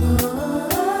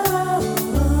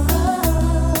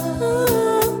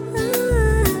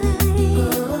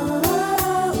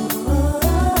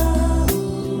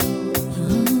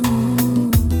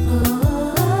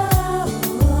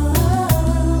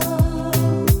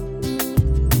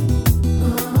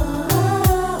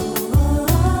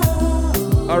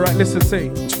 All right, listen, say.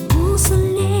 Mon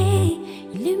soleil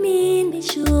illumine mes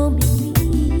jours, mes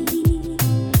nuits.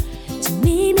 Tu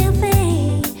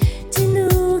m'émerveilles, tu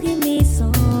nourris mes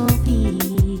envies.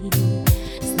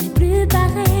 Ce n'est plus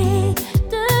pareil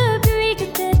depuis que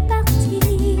t'es parti.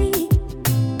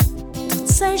 Toute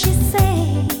seule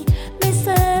j'essaie, mais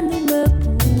ça me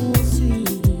poursuit.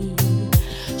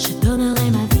 Je donnerai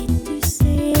ma vie, tu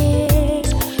sais,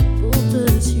 pour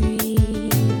te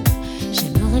suivre.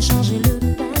 J'aimerais changer le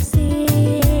passé,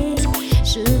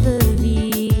 je veux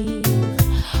vivre.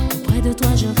 Auprès de toi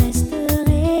je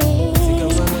resterai.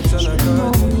 Je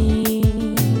m'ennuie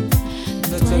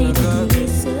de toi et de tous les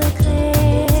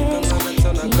secrets. Tu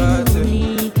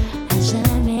m'oublies à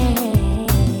jamais.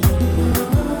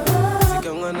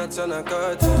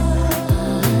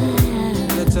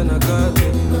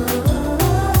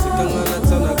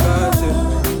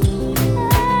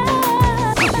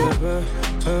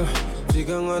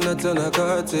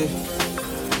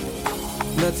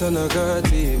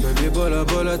 Baby bola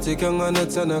bola tikanga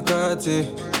natsanakati.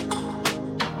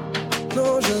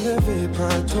 Non, je ne vais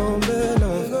pas tomber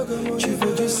là. Tu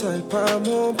veux du sale, pas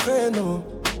mon prénom.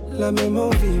 La même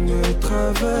envie me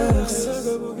traverse.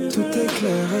 Tout est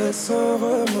clair et sans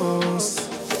romance.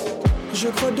 Je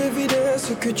crois deviner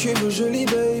ce que tu veux, jolie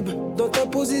babe. Dans ta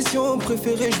position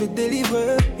préférée, je vais te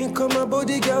délivrer. Et comme un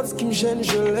bodyguard, ce qui me gêne,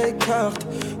 je l'écarte.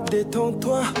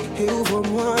 Détends-toi et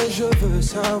ouvre-moi, je veux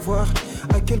savoir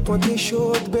à quel point t'es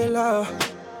chaude, Bella.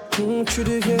 Tu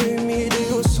deviens humide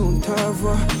et au son de ta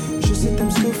voix. Je sais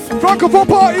t'aimes ce que fait. Francophone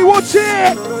party, watch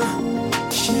it!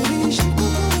 Chérie, j'aime quand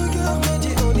ton regard me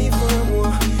dit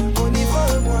enivre-moi,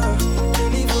 enivre-moi,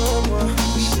 délivre-moi.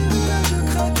 Chérie, là je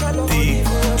craque alors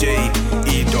enivre-moi. DJ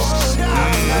Idos.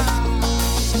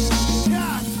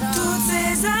 Toutes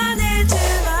ces années tu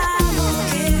m'as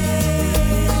manqué.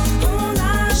 On a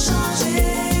changé,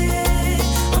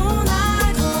 on a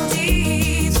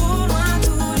grandi, trop loin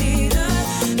tous les deux.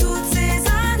 Toutes ces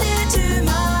années tu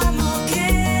m'as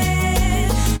manqué.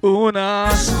 Una.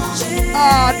 Changé, Ah,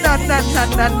 na, na, na,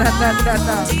 na, na, na, na,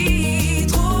 na.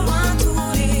 trop loin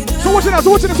tous les deux. So watch it now, so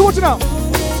watch it now, so watch it now.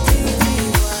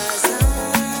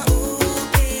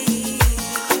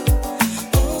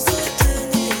 On se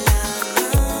tenait la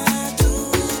main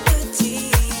tout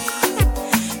petit.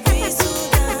 Puis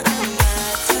soudain un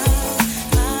matin,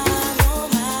 maman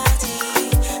m'a dit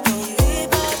n'en aie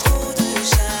pas trop de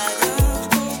chagrin.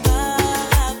 On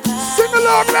part à part, Sing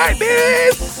along like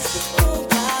this. on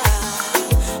part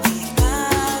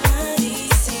loin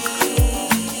d'ici.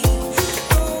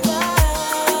 On part.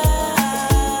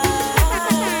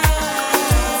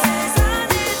 Ces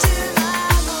années tu m'as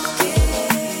manqué.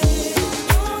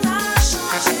 On a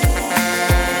changé,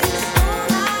 on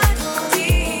a grandi,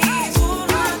 trop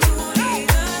loin tous les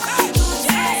deux. Toutes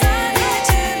ces années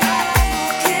tu m'as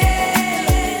manqué.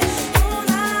 On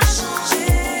a changé,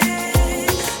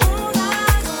 on a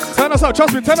grandi. Turn us up,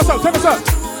 trust me, turn us up, turn us up.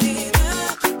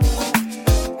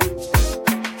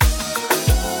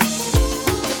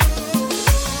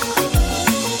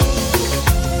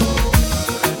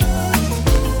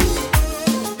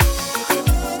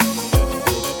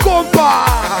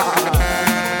 Compa!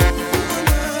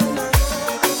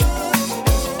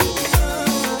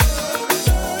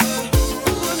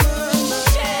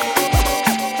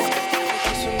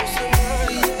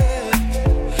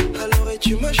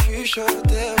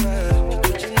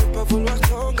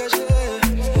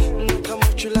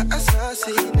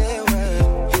 fasciné, ouais.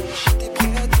 J'étais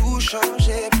prêt à tout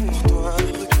changer pour toi.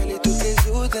 Recaler toutes les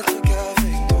autres, être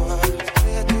qu'avec toi.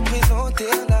 Prêt à te présenter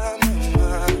à la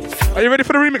maman. Are you ready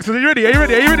for the remixes? Are you ready? Are you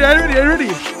ready? Are you ready? Are you ready? Are you ready?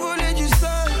 Je voulais du seul,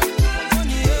 on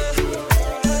y est.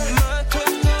 Maintenant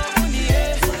on y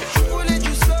est. Je voulais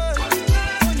du seul,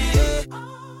 on y est.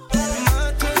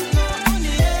 Maintenant on y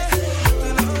est.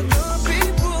 Maintenant tant pis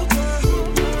pour toi.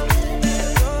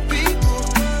 Tant pis pour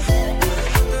toi.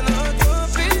 Maintenant tant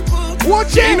pis pour toi.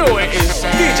 Watch it! You know it is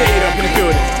DJ Eat Up in the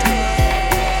building.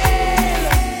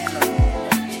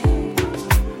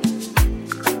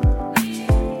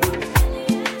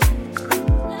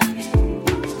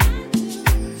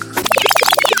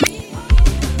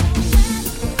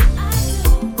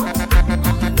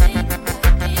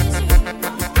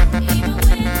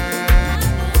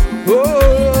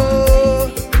 Oh,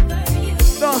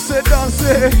 danse,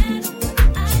 danse,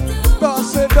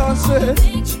 danse, danse.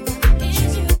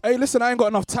 Hey, listen, I ain't got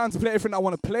enough time to play everything I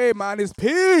want to play, man. It's P.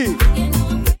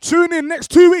 Tune in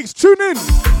next 2 weeks. Tune in.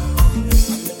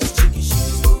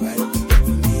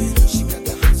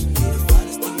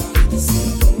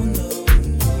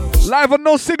 Live on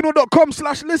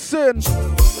nosignal.com/listen.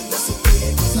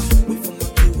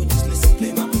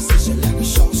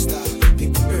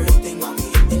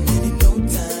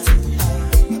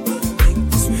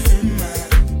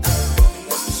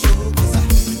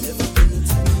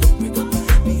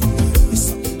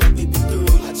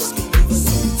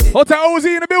 Hotel OZ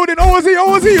in the building. OZ,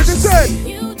 you just said.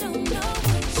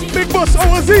 Big boss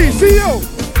OZ, CEO.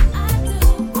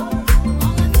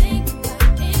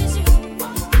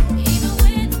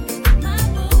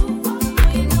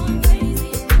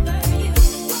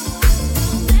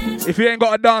 If you ain't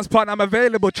got a dance partner, I'm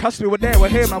available. Trust me, we're there. We're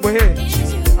here, man. We're here.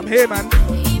 I'm here, man.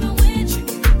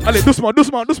 Allez, doucement.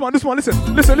 Listen.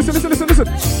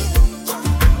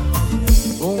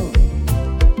 Bon,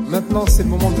 maintenant c'est le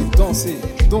moment de danser.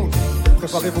 Donc,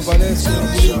 préparez vos balais sur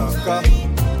le cas.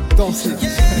 Dansez.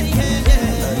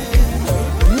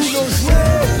 Nous le jouons.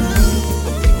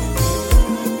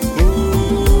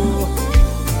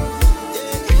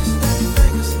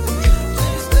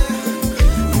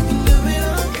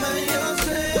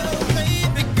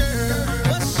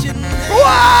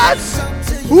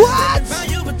 What?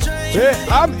 Hey,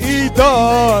 I'm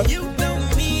E-Dog.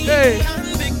 Hey,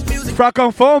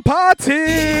 Francophone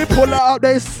party. Pull up,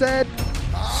 they said.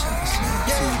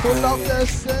 Pull up, they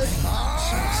said.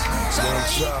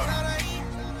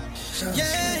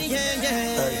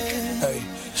 Hey,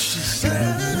 she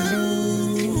said.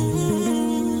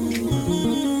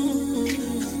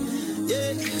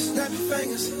 Snap your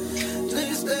fingers,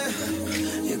 please there.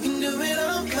 You can do it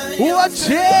all by Watch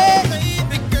it.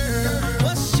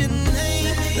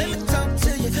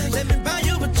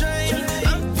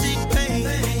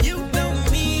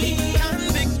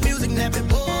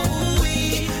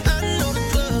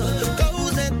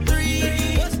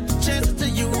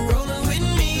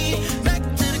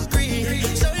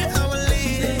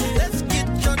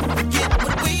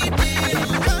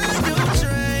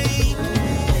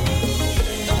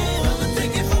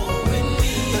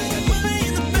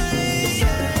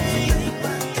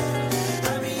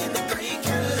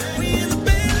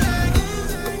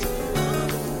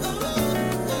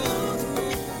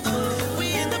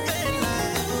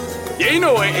 You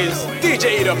know it is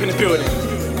DJ Eat Up in the building.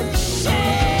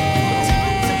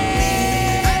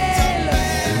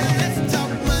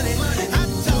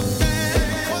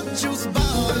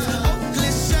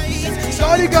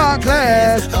 Shorty got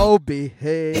class, oh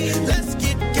behave. Let's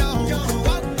get going,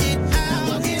 walk it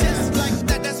out, just like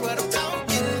that. That's what I'm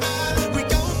talking about. We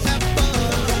gon' have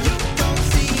fun, you gon'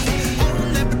 see.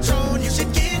 On that Patron, you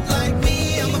should get like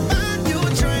me. I'ma buy you a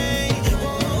drink.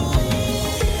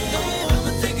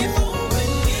 I'ma take it home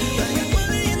with me. Like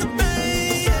money in the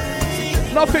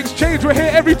bank. Nothing's changed. We're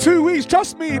here every 2 weeks.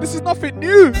 Trust me, this is nothing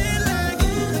new.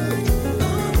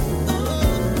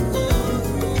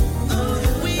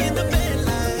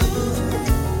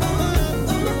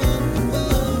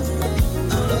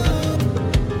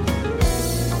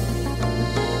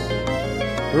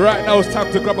 Right now it's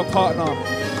time to grab a partner.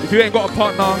 If you ain't got a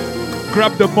partner,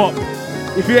 grab the mop.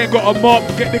 If you ain't got a mop,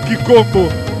 get the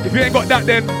kikombo. If you ain't got that,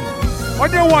 then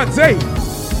on your ones, hey.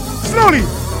 Slowly.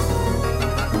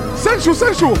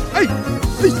 Sensual. Hey.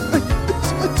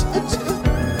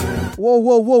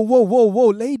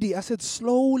 Whoa, lady. I said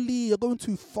slowly. You're going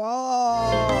too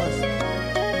fast.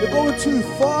 You're going too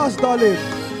fast, darling.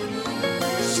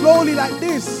 Slowly like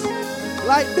this.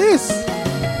 Like this.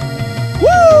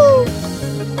 Woo!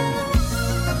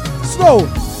 Slow.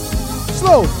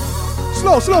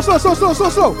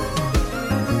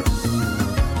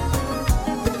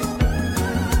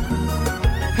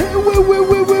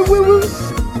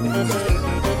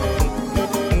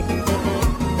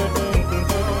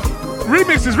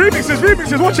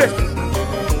 Remixes, watch it.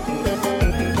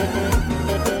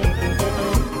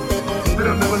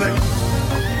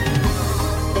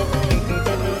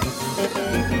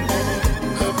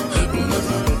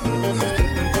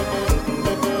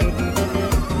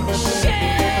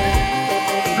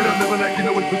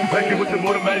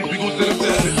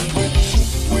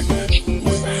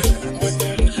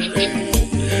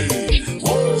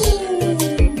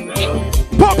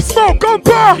 Pop Smoke, come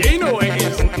back! Yeah, you know what it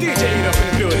is. DJ Edo up in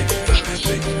the building.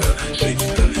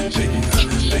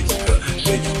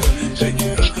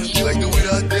 She like the way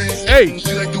that I dance. Hey.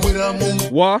 She like the way that I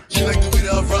move. What? She like the way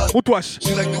that I rock. Mutwash.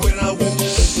 She like the way that I woo.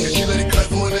 And she let it clap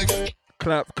for a nigga.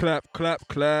 Clap, clap, clap,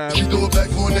 clap. She throw it back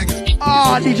for a nigga.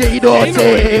 Ah, DJ Edo. Yeah, you know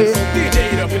what it is.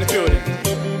 DJ Edo up in the building.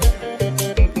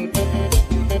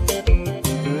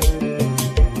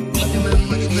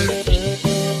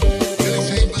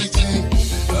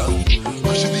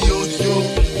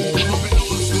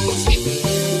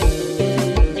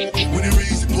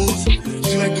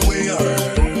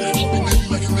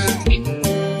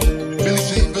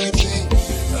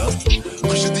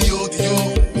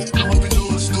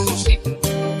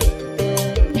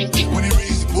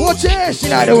 She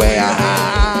not the way.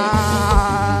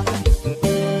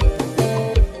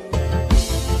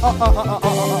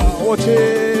 Watch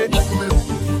it.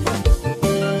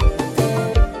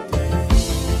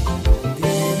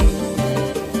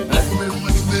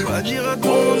 Va dire à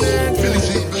ton ex,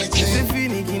 c'est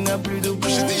fini qu'il n'a plus de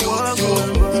pouvoir.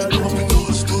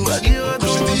 Va dire à ton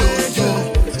ex,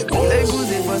 et vous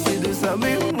effacez de sa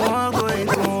mémoire, toi et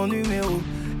ton numéro,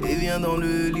 et viens dans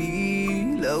le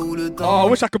lit, là où le temps. Oh, I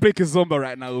wish I could play Kizomba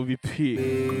right now. It would be peak.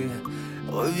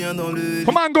 Reviens dans le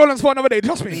Come on, Golden for another day.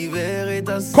 Trust me.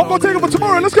 Come go take it for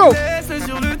tomorrow. Let's go.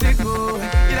 Sur le déco,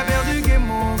 il a perdu game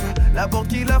over. La porte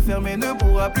qu'il a fermée ne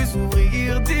pourra plus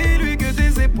s'ouvrir. Dis-lui que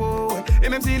tes épaules, et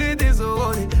même s'il est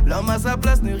désolé, l'homme à sa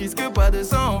place ne risque pas de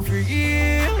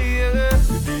s'enfuir.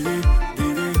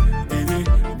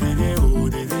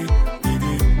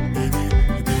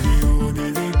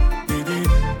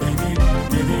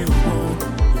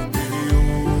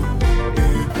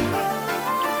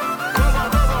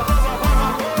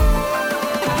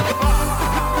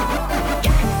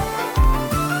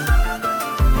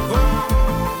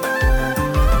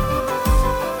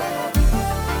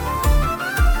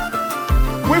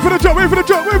 Wait for the jump, wait for the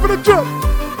jump, wait for the jump.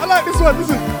 I like this one,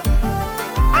 listen.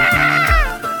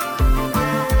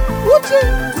 What's it?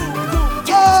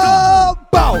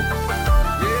 Bow.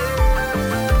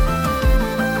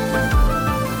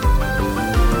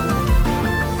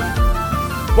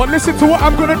 But listen to what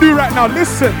I'm gonna do right now.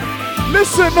 Listen.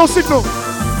 Listen, no signal.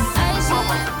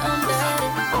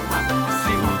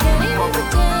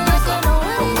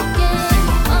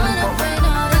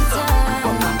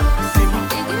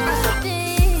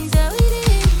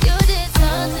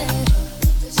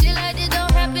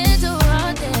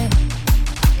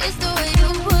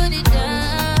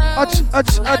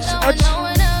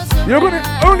 You're gonna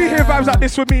only hear vibes like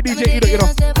this with me, DJ Edo, you know.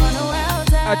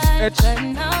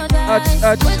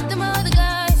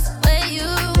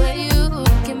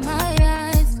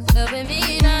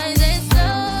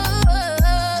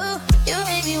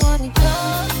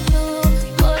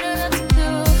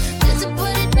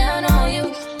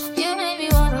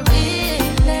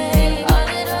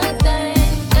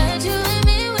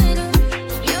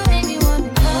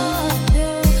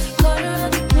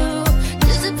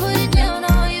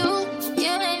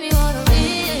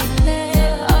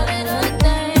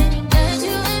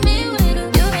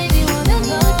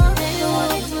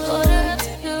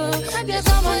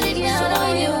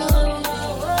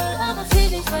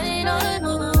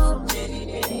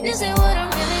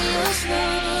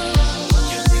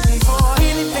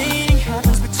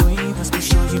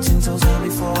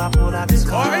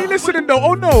 Listening though,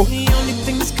 oh no. The only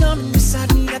thing that's coming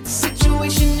beside me at the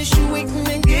situation is you waiting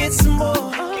and get some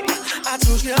more. I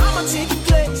told you I'ma take your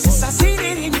place since I seen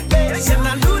it in your face, and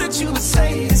I knew that you would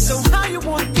say it. So how you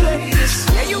wanna play this?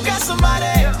 Yeah, you got somebody.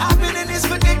 I've been in this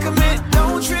predicament.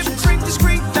 Don't trip, drink the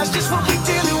screen. That's just what we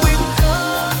dealing with.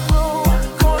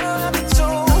 Corner of the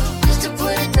toe, just to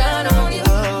put it down on you.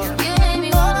 You made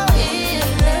me wanna feel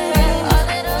it. All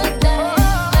that other time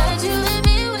that you made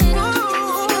me with.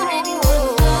 You made me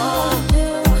wanna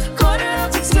corner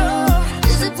of the toe,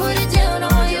 just to put it down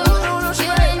on you. You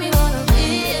made me wanna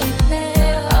feel it.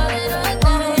 All that other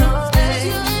time that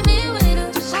you made me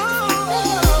with.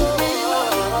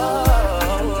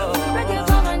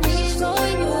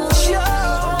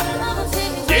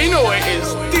 Yeah, you know what it is.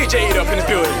 DJ Edo up in the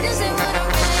building.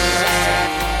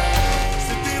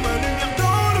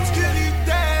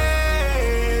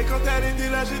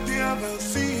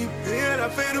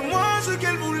 fait de moi ce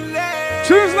qu'elle voulait.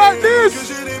 Choose like this. Que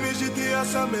j'ai aimé, j'étais à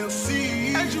sa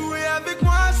merci. Elle jouait avec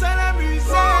moi, ça l'amusait.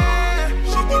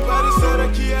 J'étais pas le seul à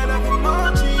qui elle avait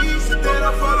menti. C'était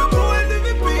la fois le tour, elle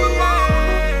devait payer.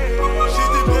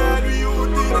 J'étais prêt à lui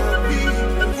ôter la vie.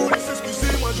 Elle voulait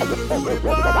s'excuser, moi je ne voulais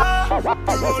pas.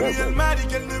 Devant lui, elle m'a dit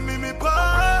qu'elle ne m'aimait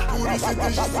pas. Pour lui, c'était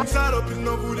juste une salope, il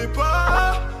n'en voulait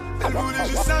pas. Elle voulait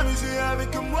juste s'amuser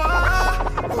avec moi.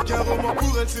 Aucun roman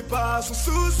pour elle, c'est pas son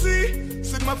souci.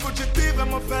 C'est de ma faute, j'étais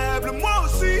vraiment faible, moi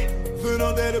aussi.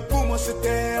 Venant d'elle, pour moi,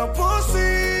 c'était impossible.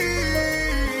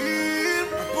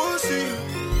 Impossible.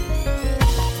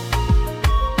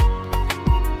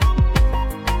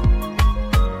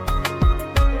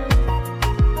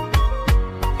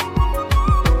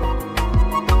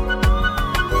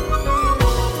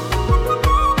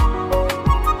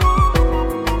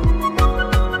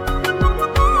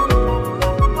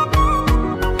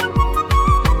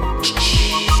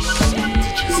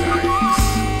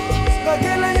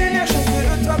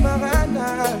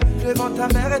 Devant ta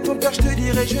mère et ton père, je te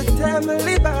dirai je t'aime,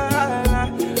 les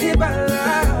balles, les balles.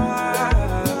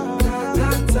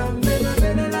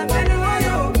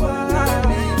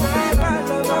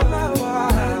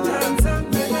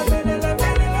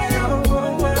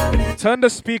 Turn the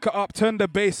speaker up, turn the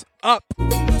bass up.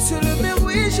 Monsieur le maire,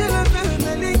 oui, j'ai le vœu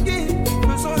m'éléguer.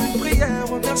 Faisons une prière,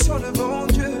 remercions le bon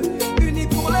Dieu. Unis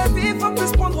pour la vie, faut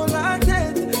plus prendre la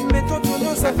tête. Mettons tous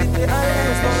nos invités à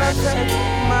l'aise dans la tête.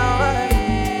 Ma ouais.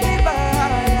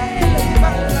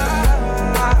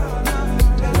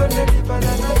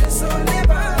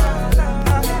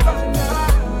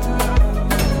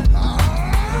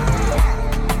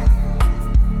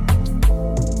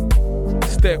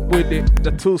 Step with it,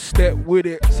 the 2-step with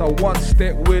it, so 1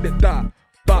 step with it, that.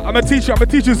 But I'm gonna teach you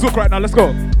Zouk right now, let's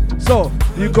go. So,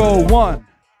 you go 1,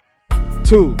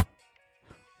 2,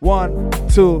 1,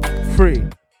 2, 3.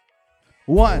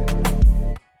 1,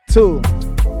 2,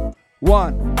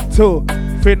 1, 2,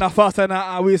 3. Now faster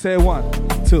now, we say 1,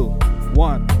 2,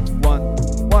 1, 1,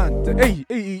 1. Hey,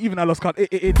 even I lost count. Hey,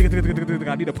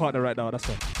 I need a partner right now, that's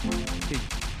all. Hey.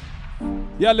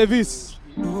 Yeah, Levis.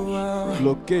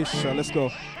 Location, let's go.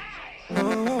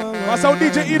 That's how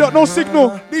DJ Edo, no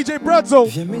signal. DJ Brazzo.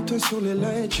 Viens, mets-toi sur les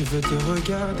lights, je veux te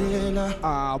regarder là.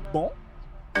 Ah bon?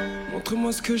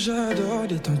 Montre-moi ce que j'adore,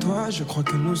 détends-toi, je crois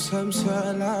que nous sommes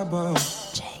seuls là-bas.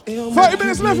 5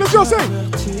 minutes left, let's go, say.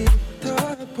 Ta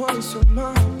poil sur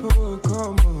ma peau,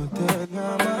 comment t'es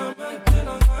là.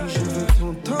 Je veux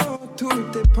ton temps,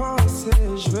 toutes tes pensées,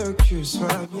 je veux que tu sois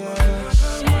bien.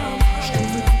 Je te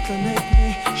veux toute l'année,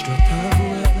 mais je dois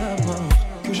t'avouer d'abord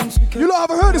que je ne suis qu'un... You lot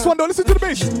haven't heard this one though, listen to the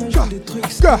bass.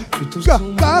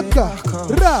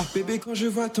 Bébé, quand je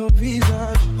vois ton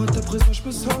visage, en ta présence, je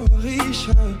me sens riche.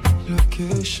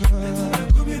 Location.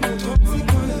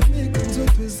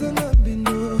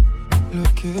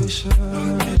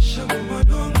 Location.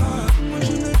 Moi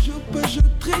je ne joue pas, je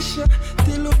triche.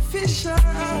 T'es l'official.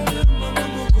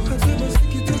 Quand tu vois ce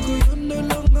qui te couillonne, no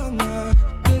longanga.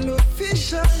 T'es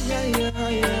l'official, yeah, yeah,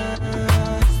 yeah.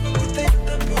 Take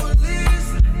the police,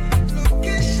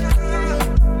 location.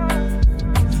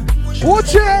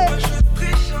 Watch it!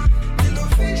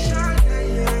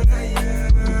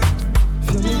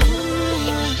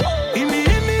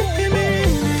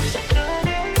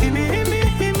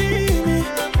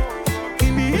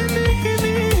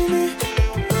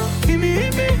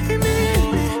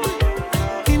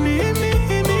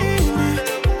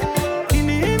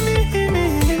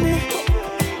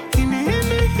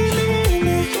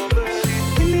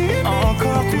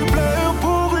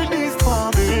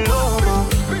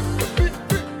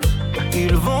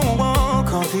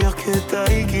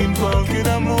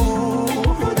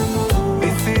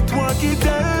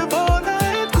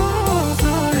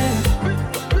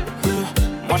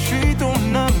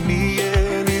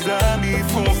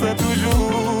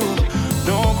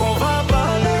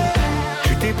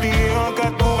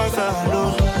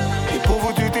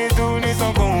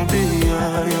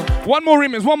 One more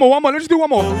remix, one more. Let's do one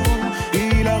more.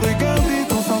 Il a regardé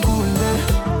ton sang couler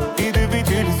et depuis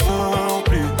tu ne sors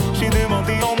plus. J'ai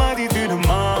demandé, on m'a dit tu ne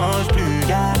manges plus.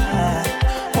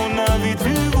 On a vite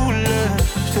vu voulu,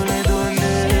 je te l'ai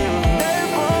donné. Ne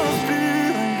pense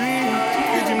plus à lui,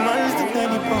 que du mal s'il te plaît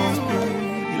n'y pense plus.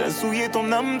 Il a souillé ton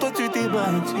âme, toi tu t'es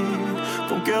battu.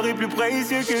 Ton cœur est plus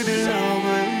précieux que de l'or.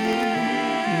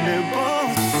 Ne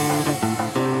pense plus.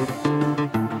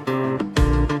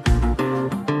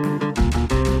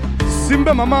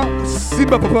 Simba mama,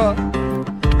 Simba papa.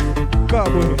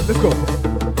 Come on, let's go.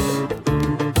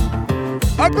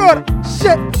 Agora,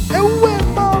 shit, away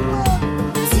mama.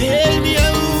 Tell me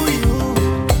how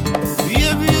you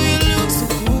look so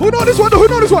cool. Who know this one? Who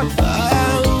know this one?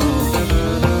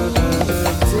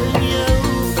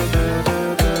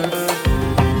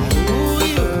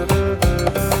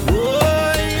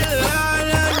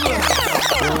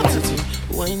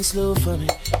 Wine slow for me,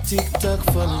 tick tock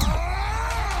for me.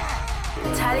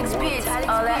 Talix beats,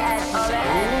 all that.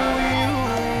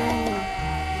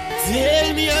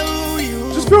 Tell me how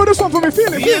you. Just feel this one for me,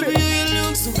 feel it.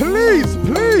 Please.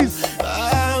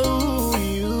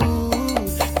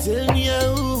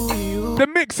 The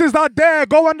mixes are there.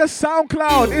 Go on the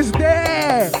SoundCloud. It's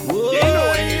there.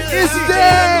 It's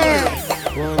there.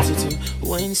 Want you to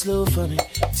wine slow for me,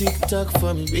 tick tock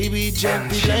for me, baby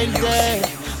jump it like that.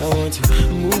 I want you to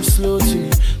move slow to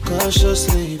me,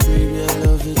 cautiously, baby I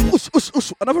love it.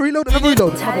 Ush. Another reload. Talix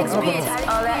beats,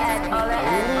 all that.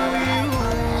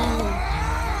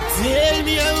 Tell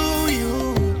me how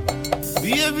you,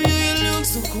 baby you look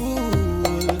so cool.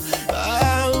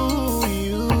 How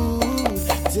you,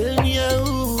 tell me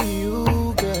how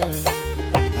you, girl.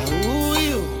 How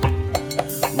you,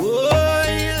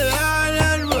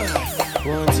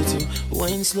 want you to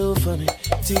wine slow for me,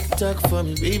 tick tock for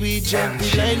me, baby jump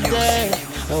it like that.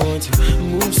 I want you to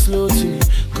move slow to me,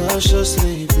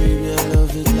 cautiously, baby I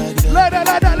love it like that. Like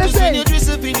that, let's say. You dress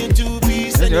up in your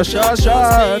two-piece and your short.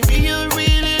 Baby you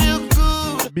really look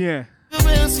good. Bien. What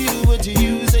else you what you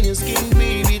use in your skin,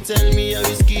 baby? Tell me how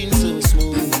your skin so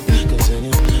smooth. Cause when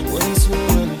you wine slow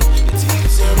on me, it's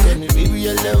easy on me, baby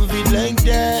I love it like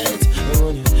that. I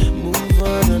want you to move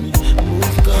on me,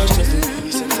 move cautiously.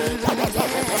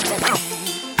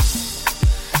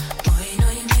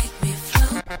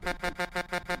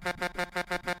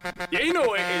 Yeah, you know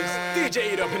what it is. DJ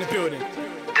Eat Up in the building.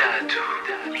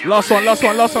 Last one. We're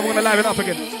gonna liven up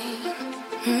again.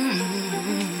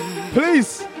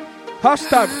 Please,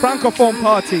 hashtag Francophone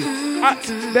Party. At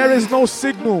There Is No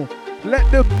Signal. Let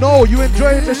them know you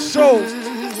enjoying the show.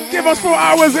 Give us 4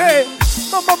 hours, eh?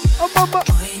 Mama.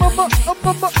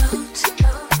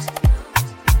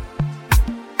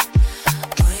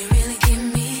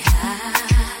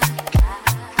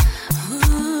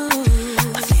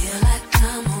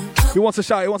 He wants a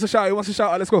shout.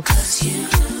 Let's go.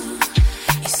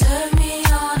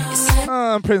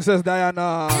 Princess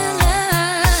Diana.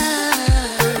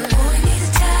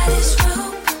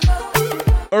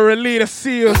 Aurelita,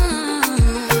 see you.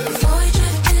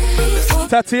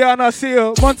 Tatiana, see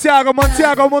you. Montiago.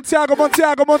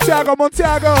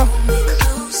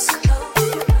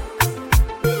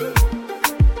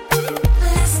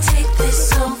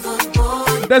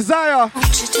 Desire.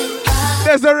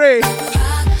 Desiree.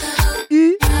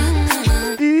 E.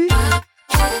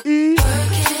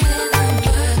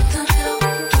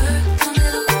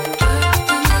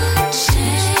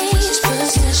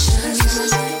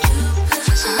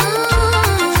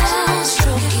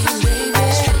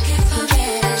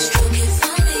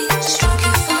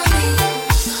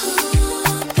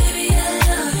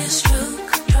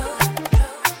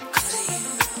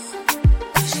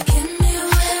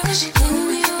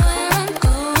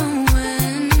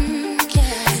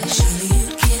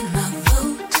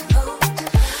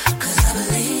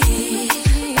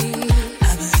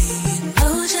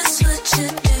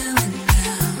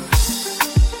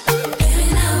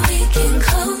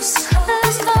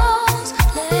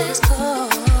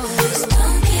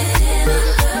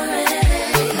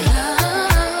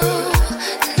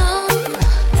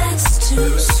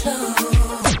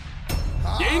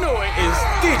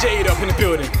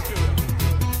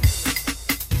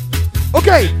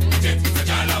 Okay.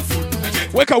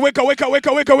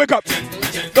 Wake up.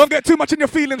 Don't get too much in your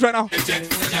feelings right now.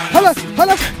 Holla.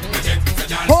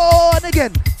 Oh, and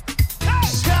again.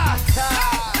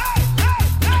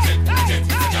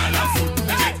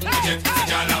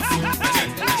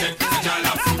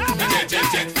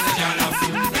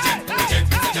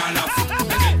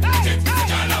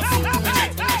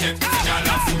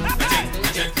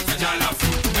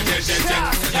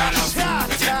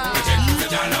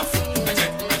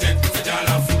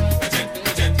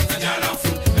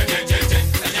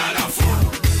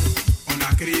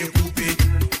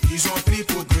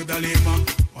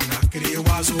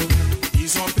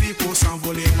 Ils ont pris pour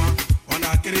s'envoler, on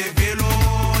a créé vélo,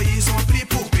 ils ont pris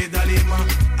pour pédaler,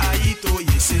 Aïto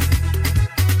Yessé.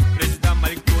 Président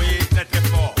Malik Toye, très très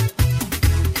fort.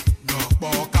 Dokbo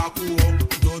Kakuo,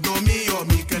 Dodomi yo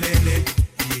Mikelele,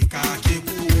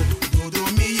 Ikachekuo,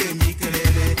 Dodomi ye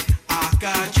Mikelele,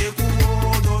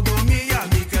 Akachekuo, Dodomi ya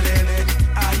Mikelele,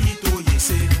 Aïto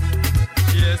Yessé.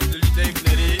 Yes, le leader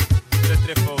éclairé, très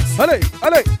très fort. Allez.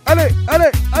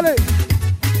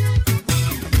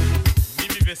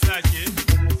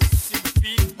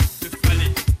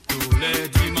 Tous les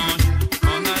dimanches,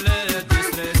 on allait de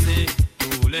stress.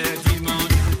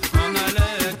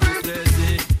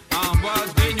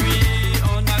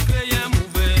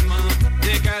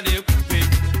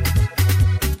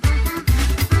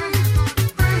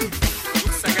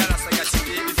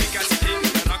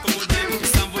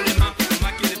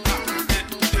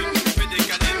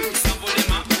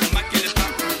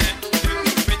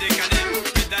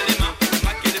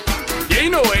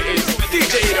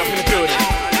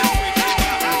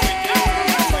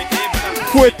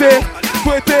 fouetter,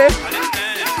 fouetter.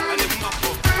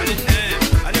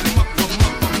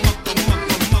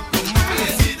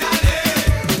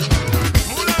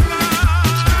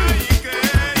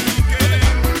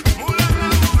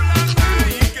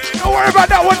 Don't worry about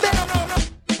that one.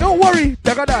 Don't worry.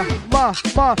 Dagada, ma,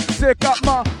 seka,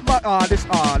 ma.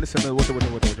 Listen, what.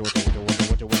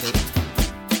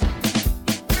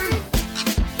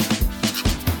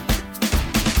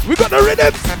 We got the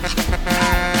rhythms.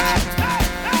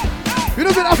 You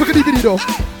know the African DVD though.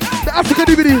 The African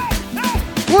DVD.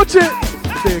 Watch it.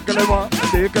 Kalema.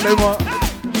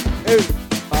 Hey.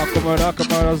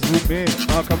 Camera, zoom in.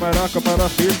 Camera,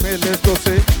 film in. Let's go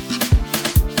say.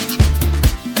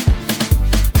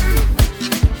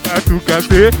 Tout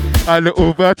casser, allez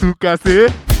on va tout casser.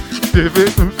 Je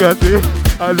vais tout casser,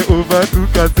 allez on va tout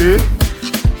casser.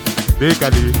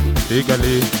 Décalé,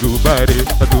 tout barré.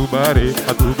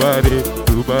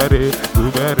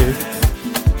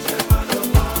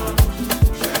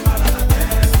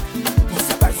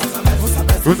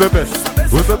 Who's the best?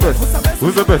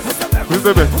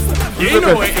 You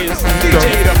know it is. DJ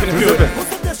up in the building.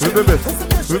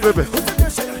 Who's the best?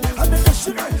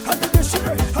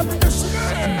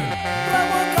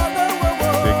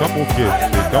 C'est comme mon pied,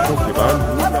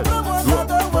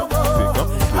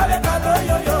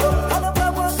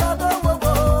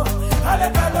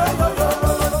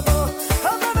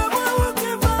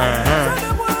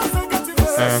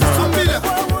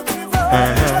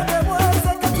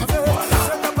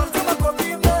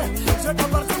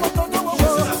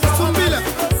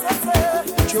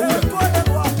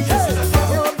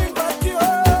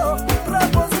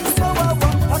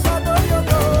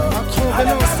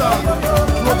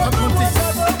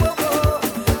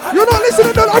 You're not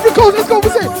listening to Ivory Coast, let's go, we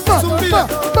say.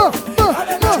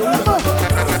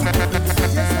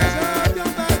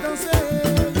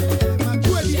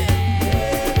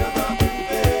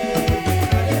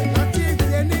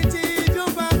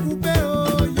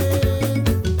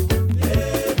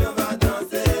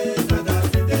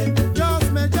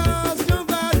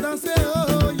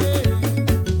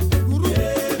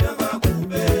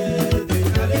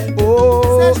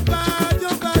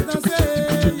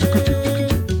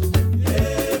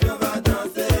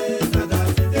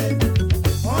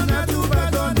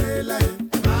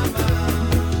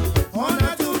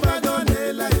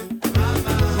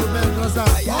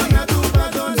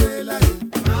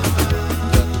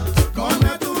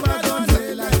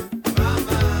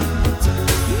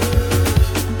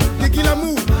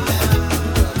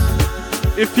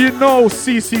 If you know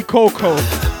CC Coco,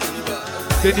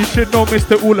 then you should know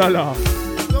Mr. Oolala.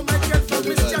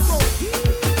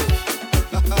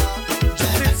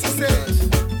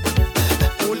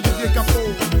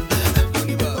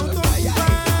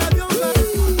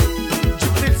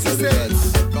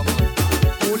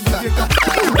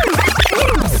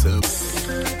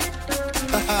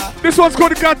 This one's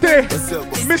called Gate,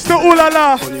 Mr.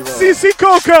 Oolala, CC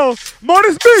Coco,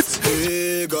 Morris Beats.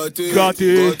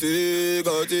 Gate.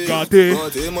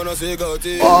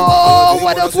 Oh,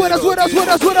 what else?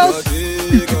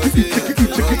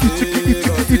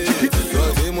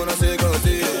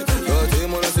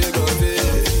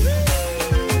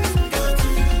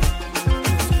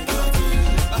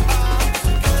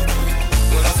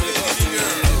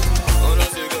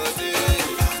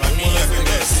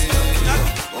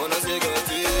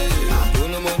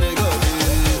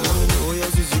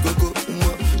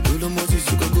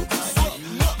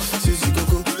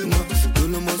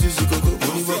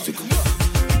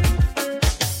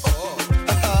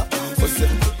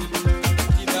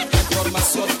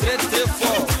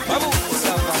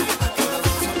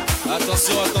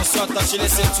 Attention, attachez les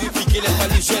ceintures, piquez les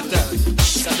paluchettes.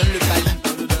 Ça donne le pali.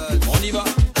 On y va.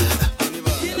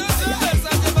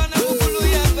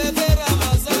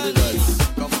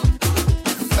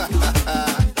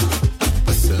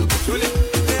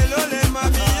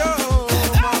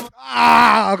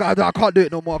 I can't do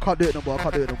it no more.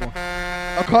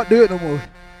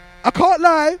 I can't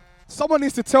lie. Someone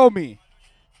needs to tell me,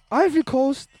 Ivory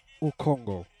Coast or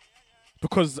Congo?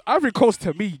 Because Ivory Coast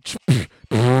to me,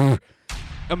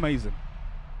 amazing.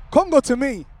 Congo to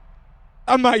me,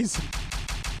 amazing.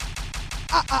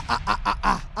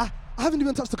 I haven't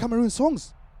even touched the Cameroon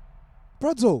songs,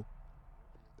 Bradzo.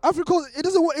 Ivory Coast, it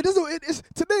doesn't want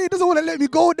to let me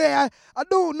go there. I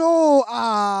don't know.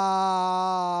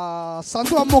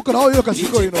 Santo Amoko, how you can see,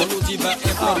 you know.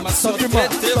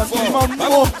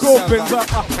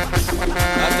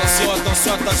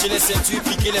 Attention, attachez les ceintures,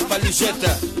 piquez les paluchettes.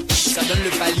 Ça donne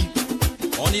le pali.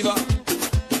 On y va.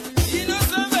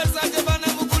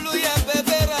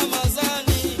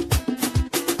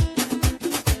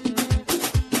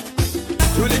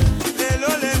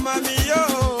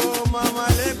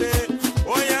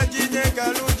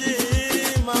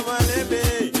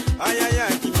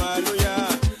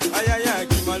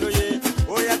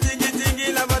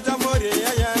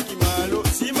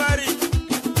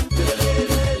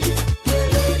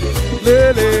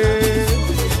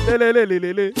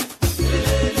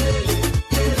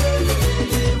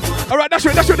 All right, that's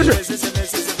it.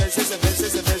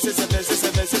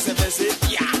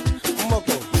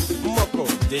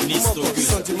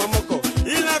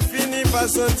 Il a fini par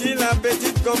sortir la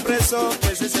petite compression. Il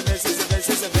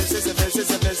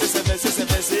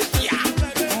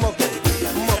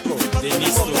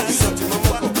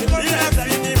a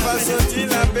fini par sortir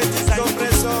la petite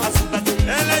compression.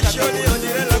 Elle est jolie, on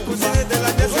dirait la cousine de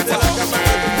la nièce de la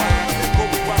camarade.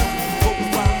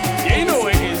 Yeah, you know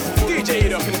what it is. DJ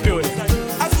It Up in the building.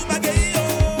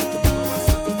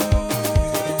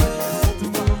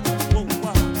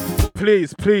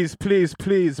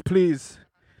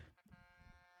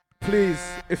 Please,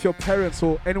 if your parents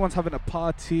or anyone's having a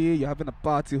party, you're having a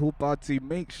party, whole party,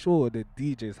 make sure the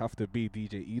DJs have to be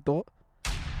DJ Edo,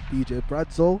 DJ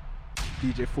Bradzo,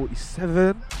 DJ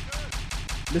 47.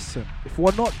 Listen, if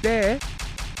we're not there,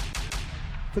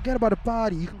 forget about the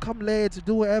party. You can come late to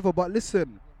do whatever, but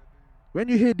listen, when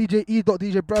you hear DJ Edo,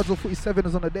 DJ Bradzo 47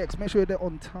 is on the decks, make sure you're there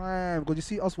on time, because you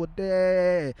see us, we're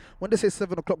there. When they say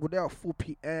 7 o'clock, we're there at 4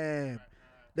 p.m.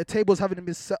 The tables haven't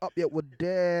been set up yet, we're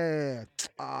there.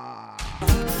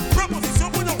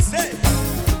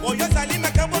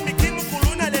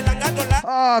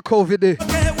 COVID.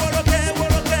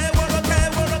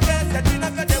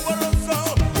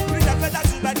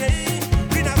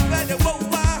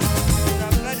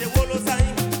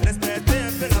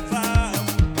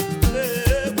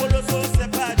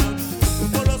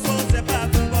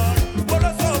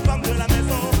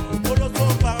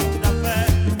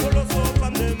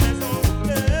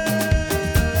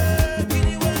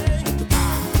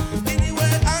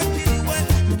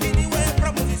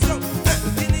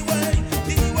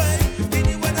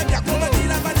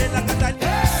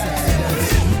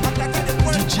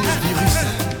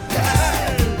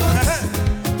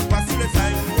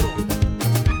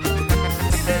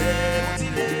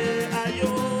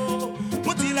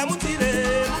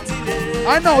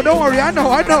 I know, don't worry, I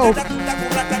know.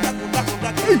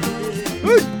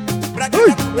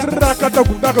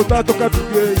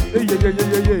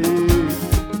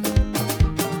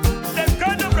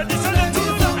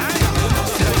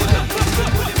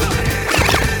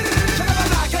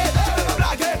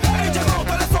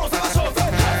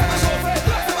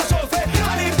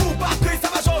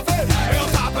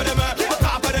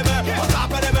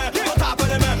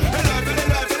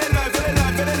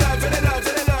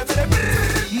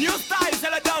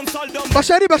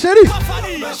 Bacheri.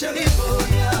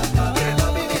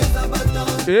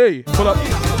 Hey, pull up.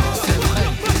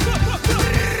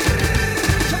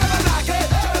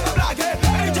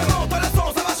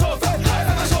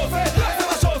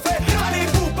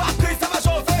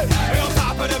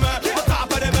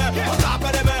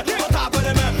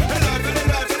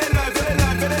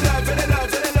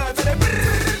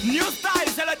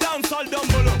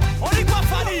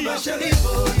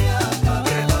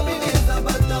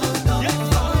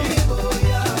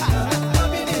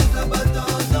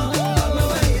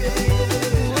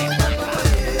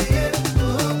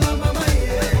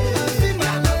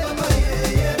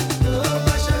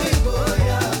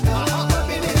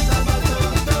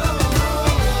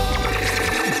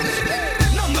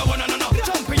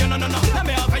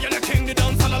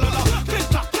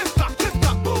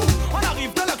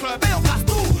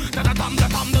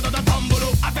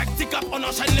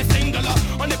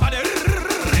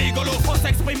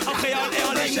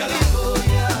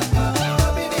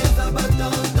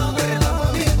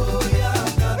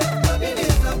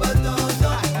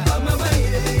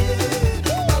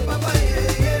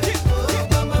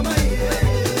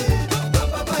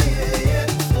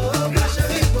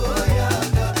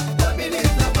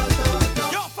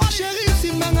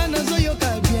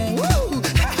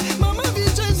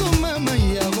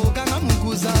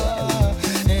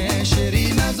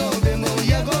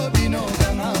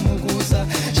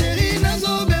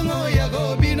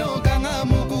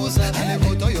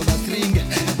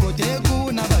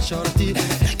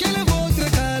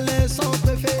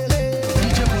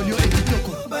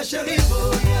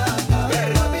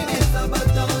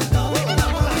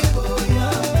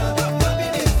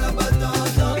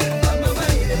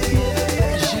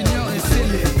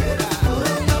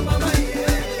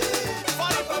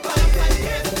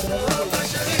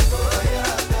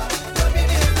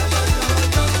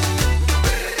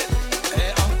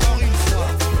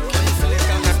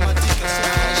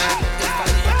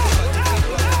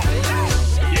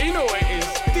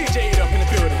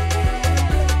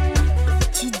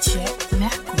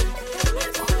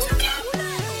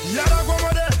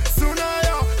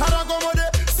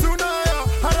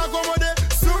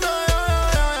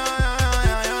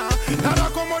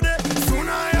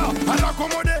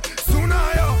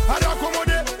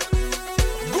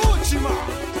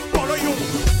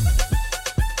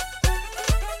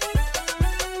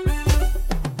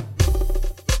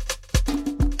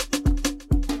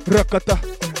 Rakata,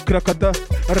 krakata,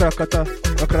 rakata,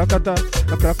 krakata,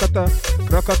 krakata,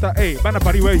 krakata. Hey, Bana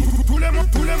Paris, way. Tout le monde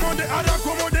est à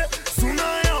l'accommoder.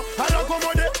 Sounayan, à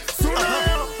l'accommoder.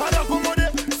 Sounayan, à l'accommoder.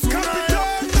 Sounayan.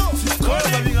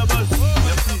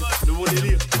 Merci, nouveau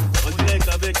délire. En direct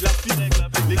avec la fille,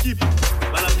 l'équipe.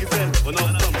 Madame Griffel, on est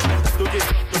ensemble. Toqué.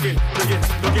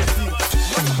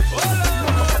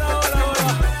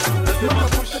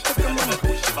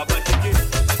 Papa Kéké.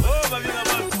 Oh, ma vie la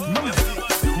base. Merci,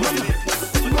 nouveau délire.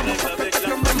 En direct avec la fille,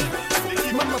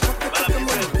 l'équipe. Madame Griffel,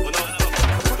 on est ensemble.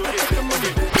 Toqué.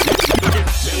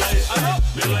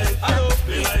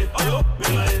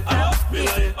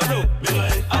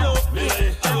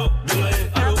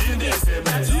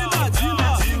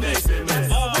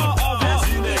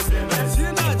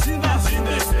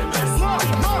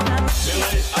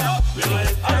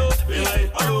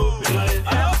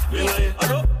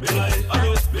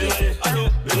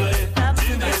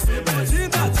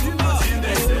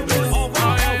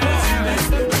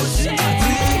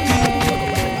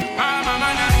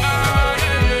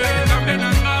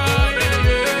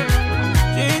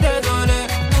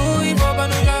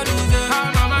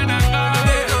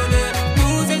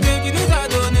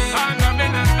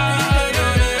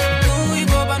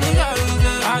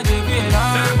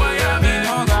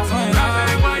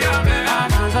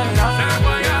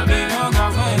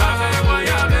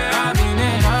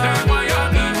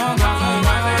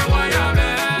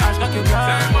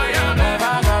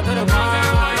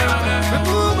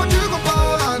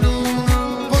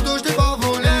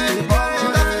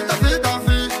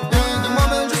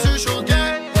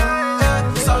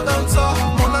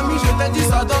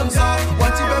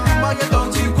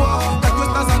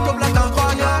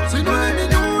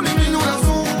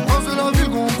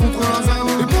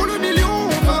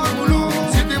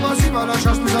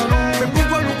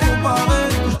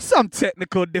 Some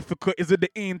technical difficulties with the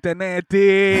internet. Don't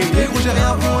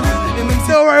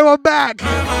worry, we're back.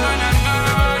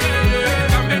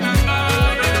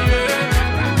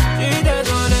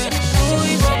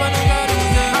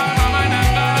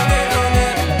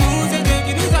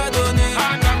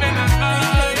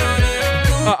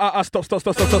 Stop.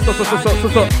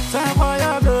 C'est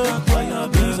incroyable,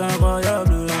 incroyable, c'est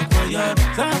incroyable, incroyable,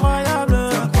 c'est incroyable,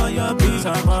 incroyable, c'est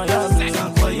incroyable, c'est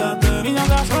incroyable. Mignon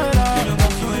garçon est là, mignon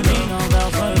garçon est là, mignon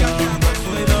garçon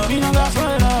est là, mignon garçon est là, mignon garçon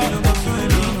est là, mignon garçon est là,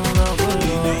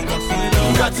 mignon garçon est là.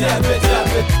 Bugatti a pété,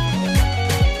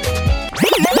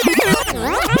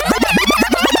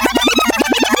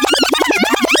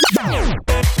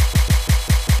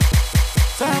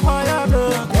 c'est incroyable,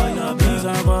 incroyable, c'est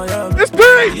incroyable. It's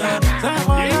big!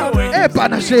 Hey,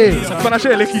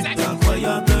 Panaché, l'équipe.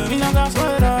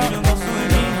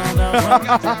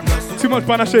 Too much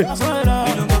Panaché. On reconnaît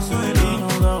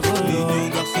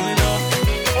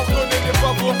les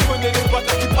babos, on reconnaît les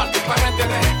bâtards qui parlent par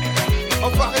intérêt. On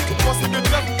va arrêter de penser de neuf,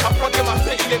 après de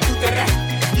Marseille, il est tout terrain.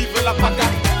 Il veut la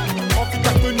bagarre. On fit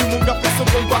ta tenue, mon gars, pour son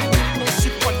combat. On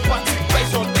chip pas de patte, paye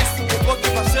sur le test. On voit que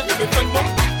ma chère, il me fait le mort.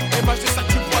 Et moi, j'ai ça,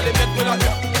 tu vois les mecs de la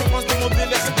rue. Je pense de mon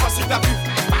délai, c'est pas si t'as vu.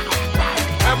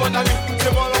 Mon ami,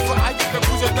 c'est moi l'enfant qui fait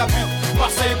bouger ta vie.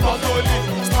 Marseille, Bordeaux,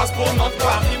 Lille, Strasbourg, Nantes,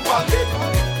 Paris, Madrid.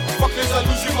 Faut que les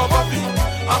jaloux, j'y m'en va vite.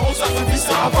 À 11 ans, je vis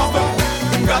ça avant.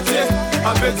 Bugatti,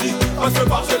 appétit, on se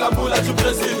marche la moula du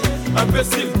Brésil.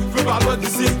 Imbécile, veux par loin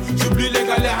d'ici. J'oublie les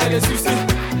galères et les soucis.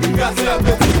 Bugatti,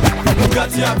 appétit,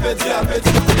 Bugatti, appétit.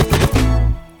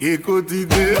 Écoute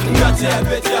idée. Bugatti,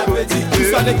 appétit. Tout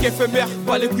ça n'est qu'éphémère,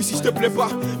 pas les couilles si je te plais pas.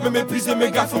 Me mépriser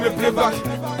mes gars, faut me playback.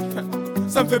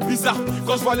 Ça me fait bizarre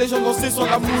quand je vois les gens danser sur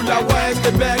la moula. Ouais,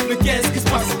 j'étais bête, mais qu'est-ce qui se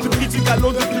passe? J'ai pris du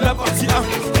galon depuis la partie 1. Oh,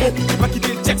 j'ai pas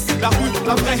quitté le texte, la rue,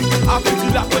 la vraie. Après tu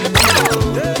la connais pas.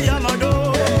 Hey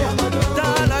Yamado,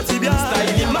 t'as la tibia.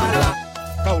 Style Yamada.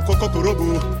 Kao Coco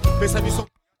Korobo. Mais ça lui sont.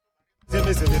 C'est non.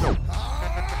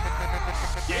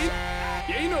 Yeah,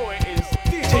 you know it is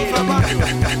DJ. Hey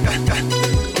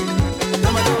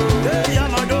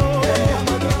Yamado,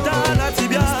 t'as la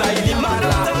tibia. Style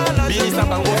Yamada. Bini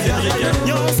Sabango Cédric.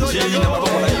 J'ai eu la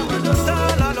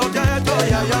t'as la loquette,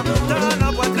 t'as la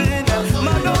poitrine.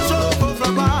 Mado, choco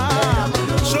papa.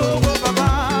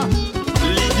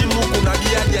 Lidi Mukuna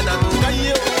Bia Diana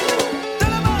Ngaye.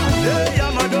 Hey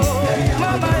Yamado,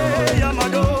 mama hey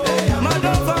Yamado.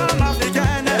 Mado femme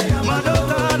africaine. Mado,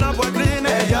 t'as la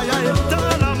poitrine.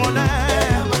 T'as la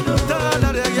monnaie. T'as la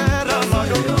derrière.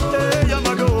 Mado, hey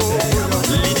Yamado.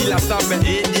 Lidi la Sabe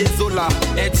et Zola.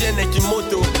 Etienne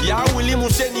Kimoto. Ya Willy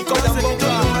Mouché Nicolas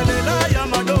Mboka.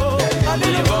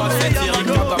 Les boss, c'est Thierry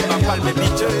Kabamba, Palme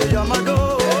Beach.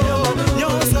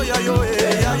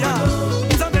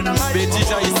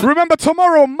 Remember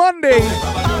tomorrow, Monday,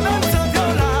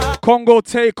 Congo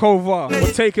takeover.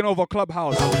 We're taking over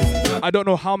Clubhouse. I don't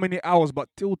know how many hours, but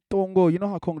till Tongo, you know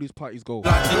how Congolese parties go.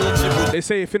 They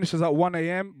say it finishes at 1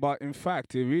 a.m., but in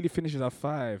fact, it really finishes at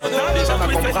 5. And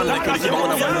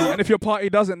if your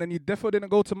party doesn't, then you definitely didn't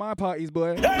go to my parties,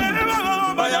 boy. Hey,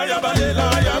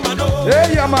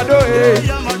 Yamado, hey.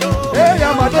 Hey,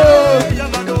 Yamado.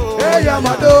 Hey,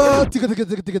 Yamado. Tika, tika,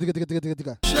 tika, tika, tika, tika, tika,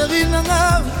 tika. Chérie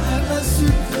Nanga, elle a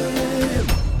sucré.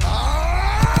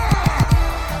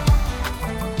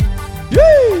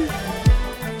 Yee!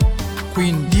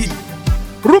 Queen D.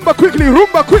 Rumba quickly,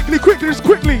 just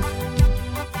quickly.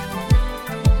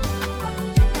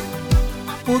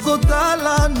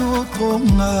 Ozotala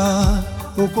notronga,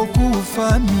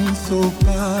 okokufa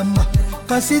misopama.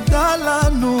 Kasitala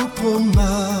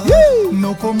notronga,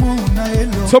 nokomona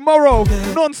elo. Tomorrow,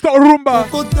 non-stop rumba.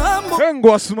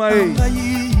 Engwa sumae.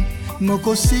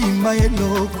 Nokosimba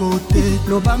elo kote,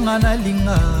 lobanga na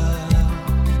linga.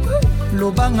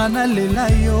 Lobanga na lela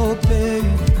yo pe.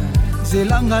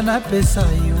 Zelanga na pesa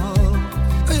yo.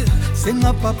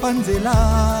 Senga papa nzela.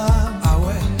 Ah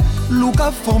ouais.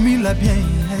 Luka formula bien.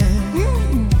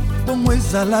 Bongo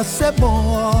ezala c'est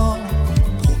bon.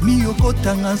 Promis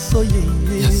okotanga soye.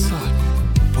 Yes sir.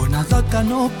 Ponazaka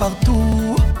no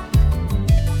partout.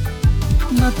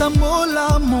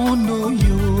 Natambola mondo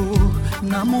yo.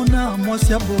 Namona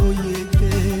mwasi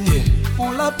aboyeke.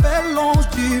 On l'appelle l'ange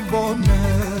du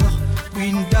bonheur.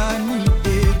 Une Dani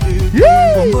et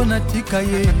Bongo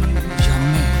Natikaye.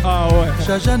 Jamais. Ah ouais.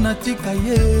 Jaja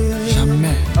Natikaye.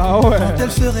 Jamais. Ah ouais. Quand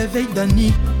elle se réveille,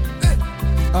 Dani.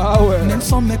 Ah ouais. Même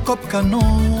sans make-up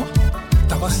canon.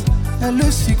 Elle le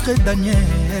sucré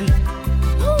Daniel.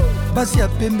 Basia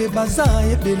Pembe Baza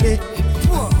et Belé.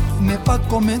 Mais pas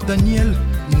comme Daniel.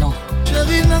 Non.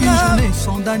 Chérie Nanga. Une journée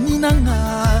sans Dani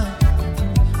Nanga.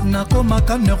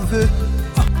 Nakomaka nerveux.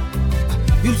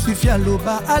 Il suffit à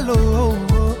l'oba, allô.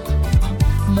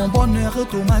 Mon bonheur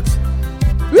est au max.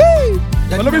 Oui.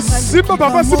 Alors mais c'est pas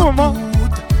papa, c'est maman.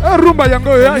 Rumba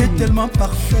yango ya. Elle est tellement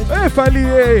parfaite. Eh Fali,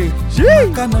 eh.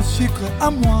 Canne à sucre à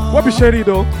moi. Wapi chéri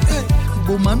do.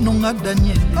 Bomanonga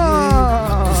Daniel.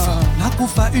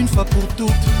 Nakufa une fois pour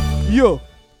toutes. Yo,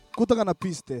 kutaka na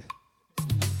piste.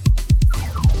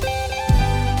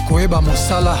 Koeba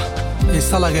Mosala et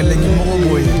Sala Relengi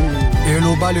Moroboy. Et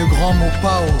l'oba le grand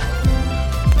Mopao.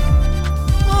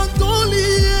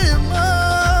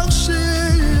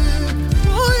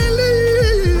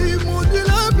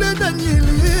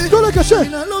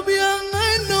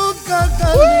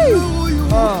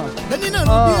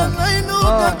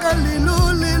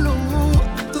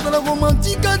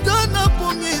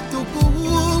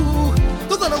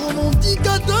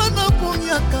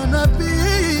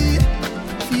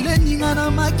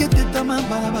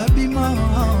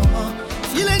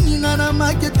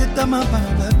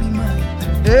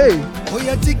 Hey!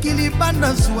 Oya tikili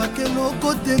banda suake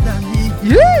loko te dani.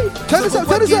 Yeah! Turn this up.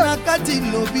 Kati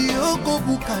lobi oko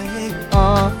bukaye.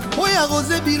 Oya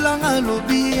rose bilanga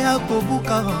lobi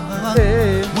akobuka.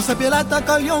 Musapela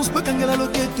takalions pekangela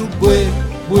loketo. Bwe.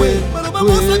 Maloma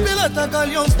musapela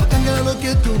takalions pekangela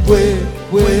loketo. Bwe.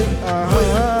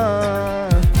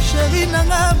 Chérie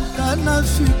nanga kana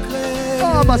sucré.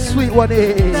 Oh my sweet one.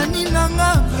 Dani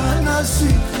nanga kana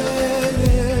sucré.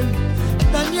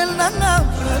 Daniel Nana,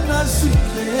 Nana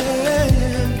sucré.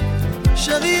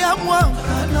 Chérie à moi,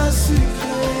 Nana sucré.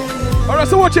 Alright,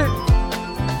 so watch it.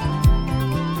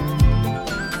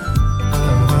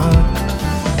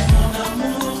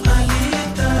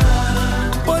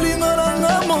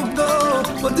 Polinga moko,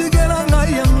 potigela nga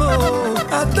yango.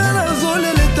 Atala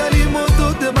zole le tali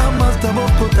moto te ba master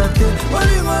moko tate.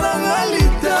 Polinga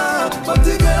lita,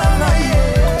 potigela nga ye.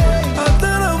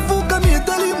 Atala vuka mi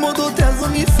tali moto te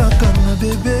azongi sakana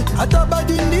bébé.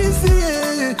 Atabadi nisi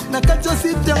na kacha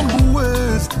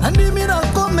sitamboueuse. Animi na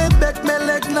kome bec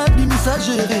melek na di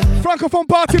messagerie. Francophone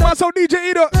party, man, so DJ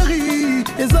Ida.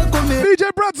 DJ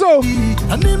Brazzo.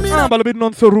 Balabid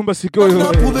non so rumba siko.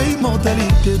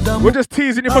 We're just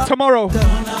teasing you for tomorrow.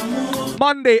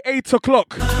 Monday, 8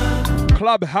 o'clock.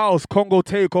 Clubhouse Congo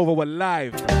Takeover. We're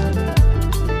live.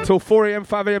 Till 4 a.m.,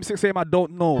 5 a.m., 6 a.m. I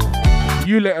don't know.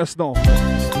 You let us know.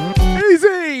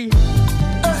 Easy.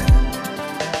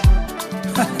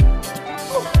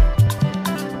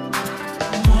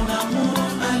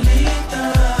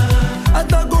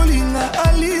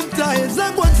 Alita,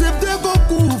 Ezako accepté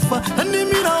Gokufa.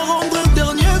 Animi na rendre un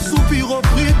dernier soupir au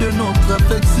prix de notre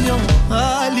affection.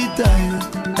 Alita,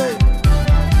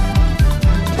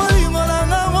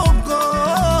 Balingolanga moko.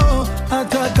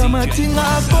 Ataka matinga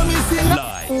komisinga.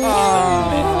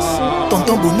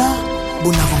 Tonton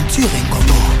Bonaventure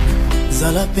Nkombo.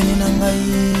 Zala peni na ngai.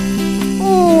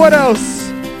 What else?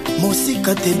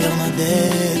 Mosika te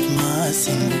Bernadette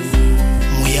Massingo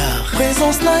Mouillard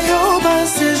présence na yo ba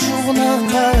séjour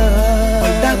nanga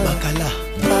Olda Bakala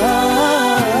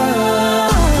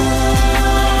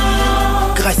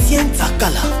Gracien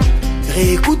Zakala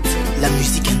réécoute la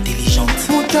musique intelligente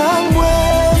Moutambwe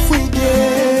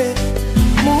fouigué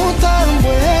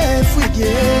Moutambwe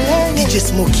fouigué DJ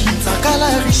Smokey Zakala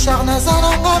Richard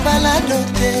Nazaranga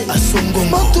baladote Asongo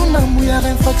Motu na Mouillard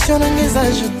infraction nangeza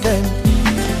je t'aime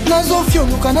Nazo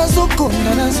fionuka nazo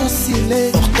konda nazo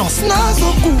sile Hortense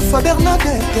nazo kufa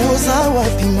Bernadette ozawa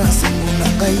pima sengo na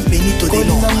ngai Benito de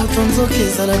Londres Kolina motonzo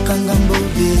kezala kangambo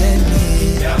biene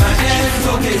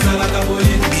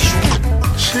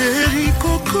Chéri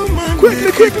Coco Mame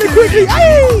Quickly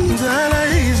Zala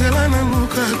izala na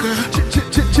mukaka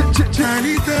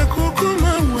Chalita Coco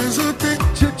Mawazote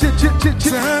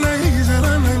Zala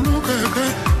izala na mukaka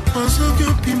Osoki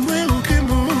opimwe uke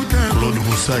mota Claude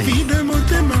Boussaï Vide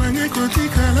motema nange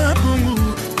kotika la bongo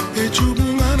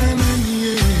Echubunga na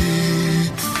naniye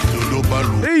Dodo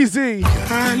Balou Easy.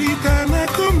 Alita na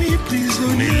komi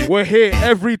prisonnier We're here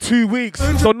every 2 weeks,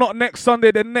 so not next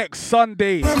Sunday, the next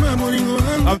Sunday.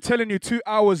 I'm telling you, 2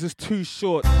 hours is too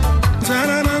short.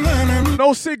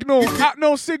 No signal, at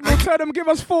no signal, tell them give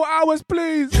us 4 hours,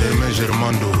 please.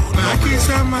 Germando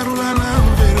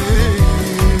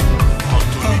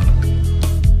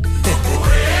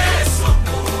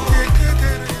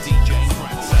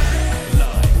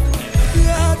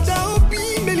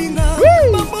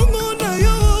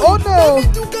Oh no!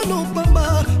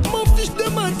 Mon fiche de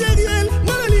matériel,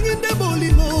 dans la ligne de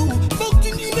Bolino,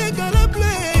 fortune inégalable.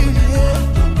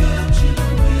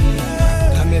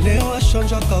 Caméléon a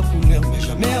changé ta couleur, mais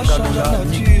jamais a changé la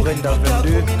nature. Brenda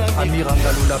 22, Amir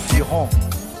Angaloula Piron,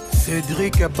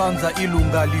 Cédric Banza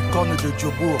Ilunga, l'icône de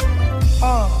Djobourg.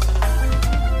 Ah.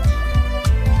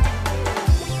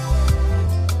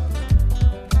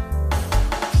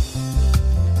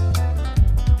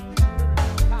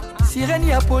 Sirène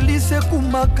ya police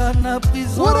kumaka na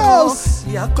prison. What else?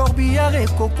 Ya corbillard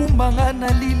ekokumbanga na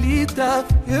lilita.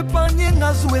 Epanye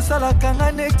nga zwe salaka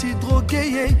nga neti drogue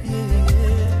ye.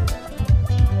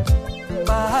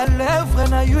 Ba lèvre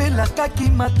na yo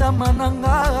elakaki matama na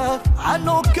nga. En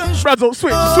aucun jour. Brazzo,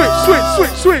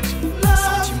 switch.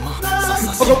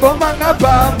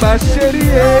 Bamba,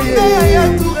 chérie.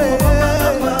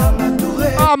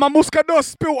 Ah, my Muscados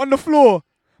spilled on the floor.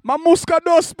 My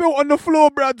Muscados spilled on the floor,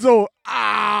 Brazzo.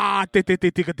 Ah, tika.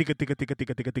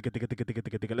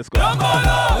 Let's go.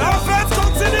 La fête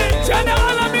continue.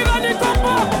 Général Amiral du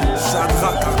Congo.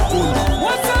 Chandra Kakun.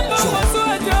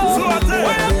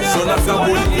 Jonathan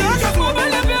Bolli.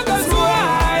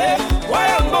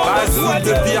 Basile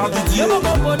de Pierre Didier.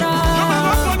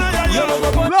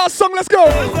 Last song, let's go.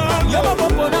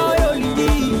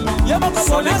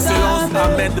 Son Excellence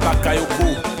Ahmed Bakayoko.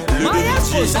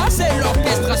 Ça c'est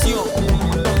l'orchestration.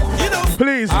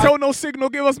 Please, tell No Signal,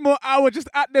 give us more hours. Just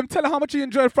at them, tell them how much you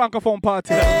enjoyed Francophone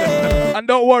Party. And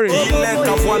don't worry,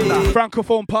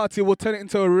 Francophone Party will turn it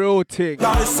into a real thing.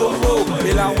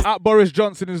 At Boris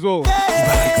Johnson as well.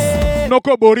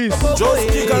 Noko Boris.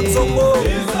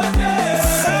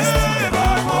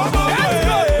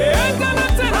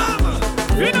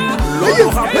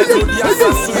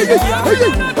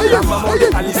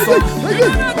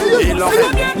 Et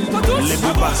les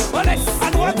babas.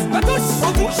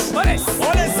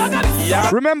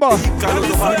 Remember,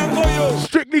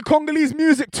 strictly Congolese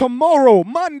music tomorrow,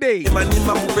 Monday.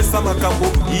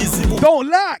 Don't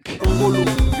lack.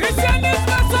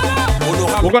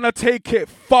 We're gonna take it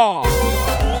far,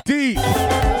 deep.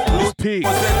 Peace.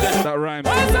 That rhymes.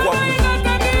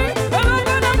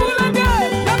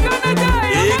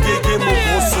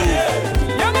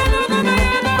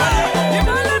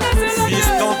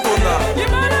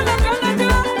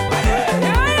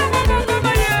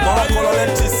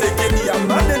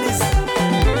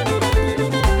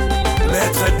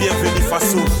 Bienvenue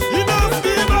Faso.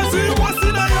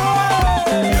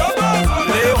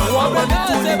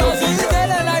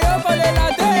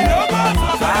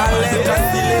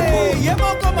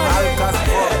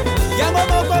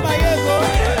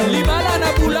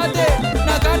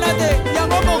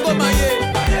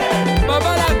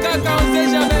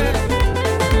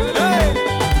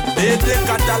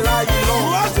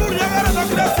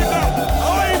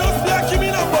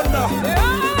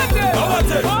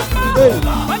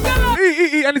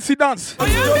 I need to see dance.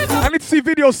 I need to see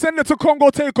videos. Send it to Congo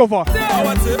Takeover.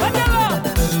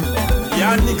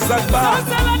 Yannick Zagba.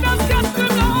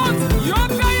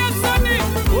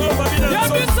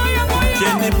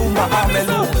 Kenny Bouma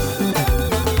Armelo.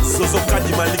 Sozoka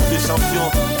du Malik des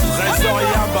champions. Trésor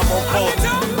Yamba mon pote.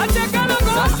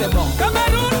 Ça c'est bon.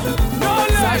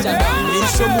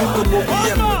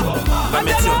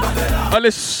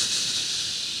 Allez.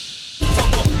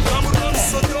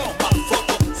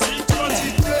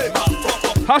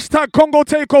 Hashtag Congo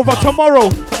Takeover tomorrow.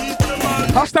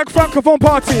 Hashtag Francophone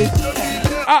Party.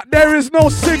 There is no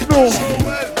signal.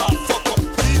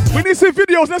 We need some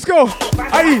videos. Let's go.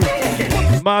 Aye.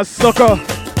 My sucker.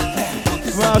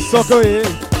 My sucker, yeah.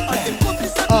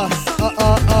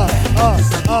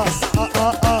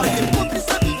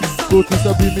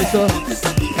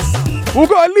 We're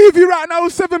gonna leave you right now,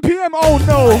 7 p.m. Oh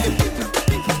no.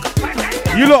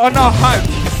 You lot are now hyped.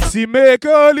 Si me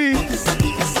coli.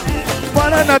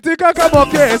 Banana tika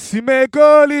kaboke. Si me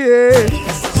coli, eh.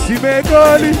 Si me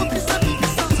coli.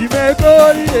 Si me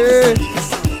coli, eh.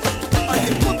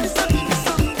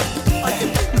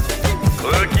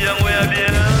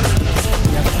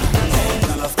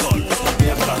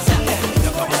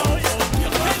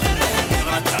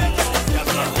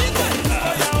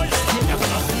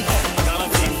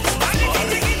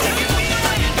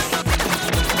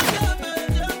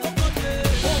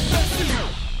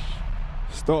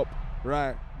 Stop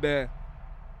right there.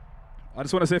 I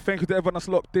just want to say thank you to everyone that's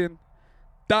locked in,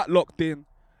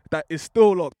 that is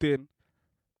still locked in.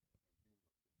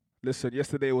 Listen,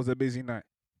 yesterday was a busy night.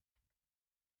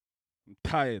 I'm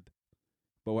tired,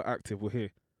 but we're active, we're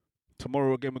here.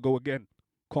 Tomorrow again, we go again.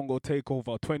 Congo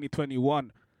Takeover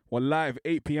 2021. We're live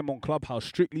 8 p.m. on Clubhouse.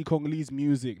 Strictly Congolese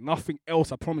music. Nothing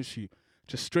else, I promise you.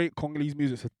 Just straight Congolese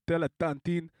music. So tell la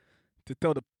tantine, to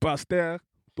tell the pasteur,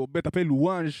 to taper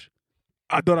louange,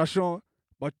 adoration,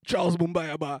 ba Charles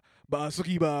Mumbaya, ba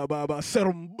Suki, ba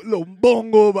Serum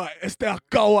Lombongo, ba Esther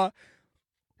Kawa,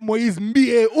 Moïse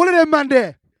Mbie, all of them man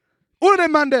there. All of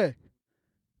them man there.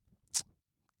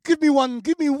 Give me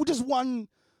just one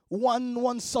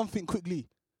something quickly.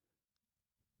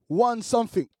 One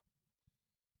something.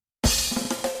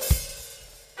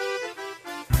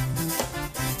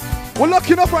 We're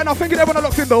locking up right now. Thank you to everyone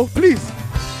locked in though. Please.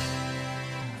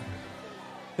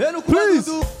 Please.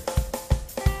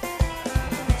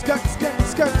 Skank.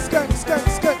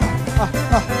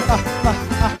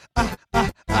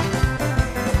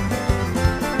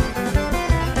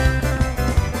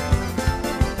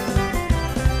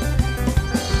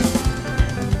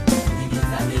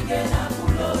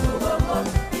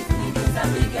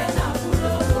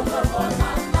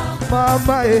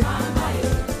 Mama, eh.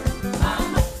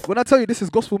 When I tell you this is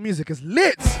gospel music, it's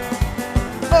lit.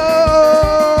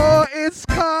 Oh, it's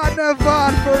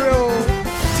carnival for real.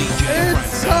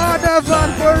 It's carnival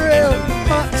for real.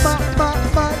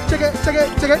 Check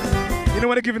it. You know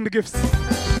when they're giving the gifts?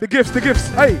 The gifts.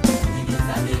 Hey.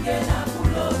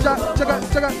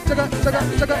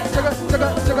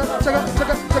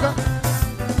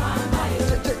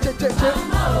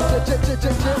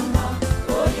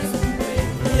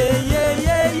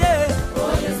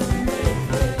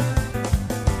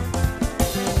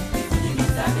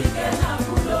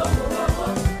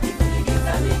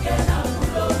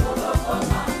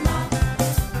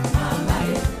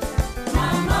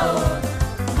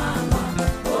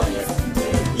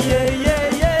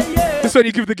 Yeah. This is when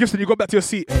you give the gifts and you go back to your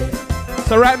seat.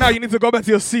 So right now you need to go back to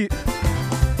your seat.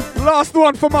 Last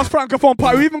one from us, Francophone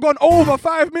Party. We've even gone over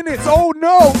 5 minutes. Oh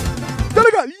no!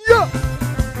 Delega, yeah!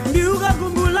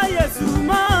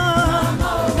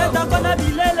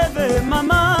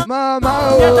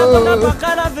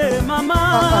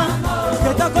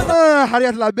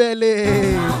 Harriet Labelle.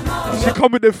 She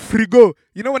come with the frigo.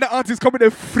 You know when the aunties come with the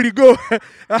frigo,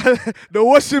 the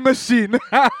washing machine,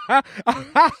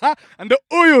 and the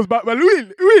oils, but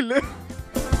will.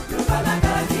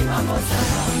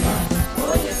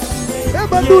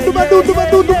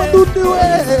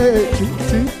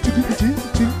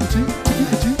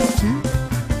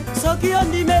 Soki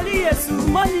ondimeli Yesu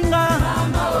moninga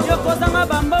yokozanga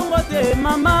bambongo te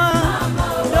mama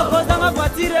yokozanga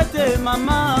voiture te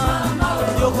mama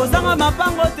yokozanga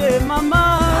mapango te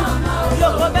mama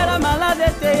yokobela malade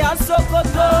te ya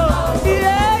sokoto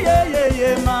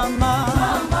ye mama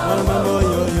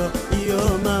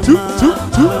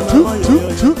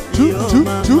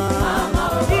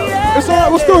It's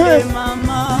alright, we're still here.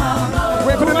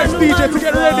 Wait for the next DJ to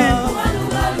get ready.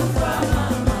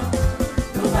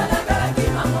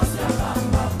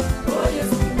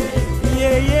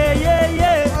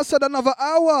 Yeah. I said another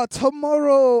hour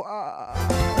tomorrow.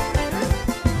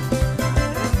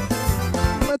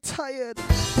 I'm tired.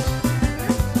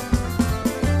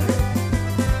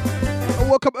 I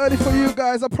woke up early for you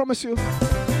guys, I promise you.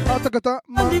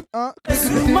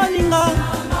 Maninga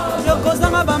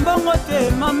yokozanga bambongo te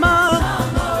mama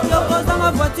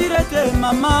yokozanga voiture te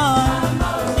mama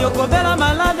yokobela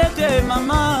malade te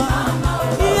mama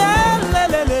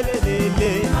lelele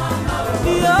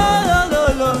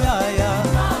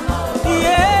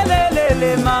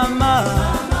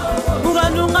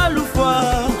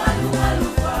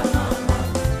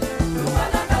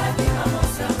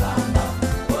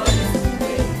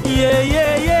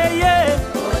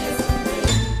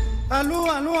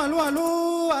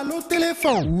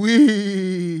téléphone.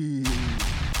 Oui.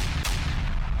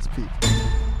 Speak.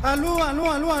 Allô,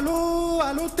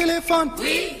 téléphone.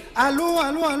 Oui. Allô,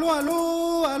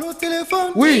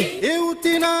 téléphone. Oui.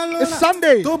 It's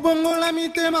Sunday.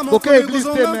 Okay, please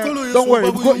stay, man. Don't worry,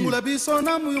 we got you.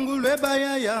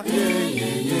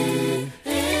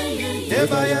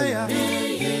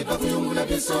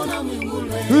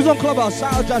 Who's on Clubhouse?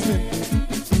 Shout out Jasmine.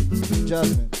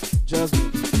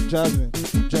 Jasmine.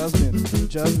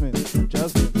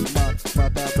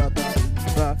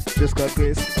 Jusqu'à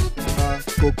Grace.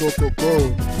 Coco.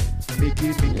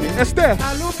 Mickey. Esther.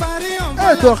 Allô Paris, on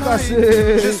va la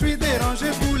casser. Je suis dérangé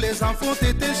pour les enfants,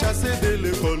 t'étais chassés de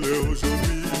l'école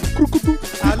aujourd'hui.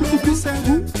 Allô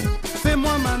Bissing,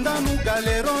 fais-moi mandat, nous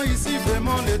galérons ici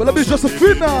vraiment les Voilà, mais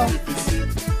Josephine.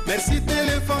 Merci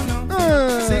téléphone,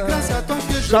 c'est grâce à toi que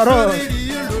je peux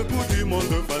relier le bout du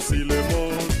monde facilement.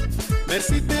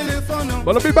 Merci téléphone,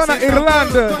 voilà, mais Bana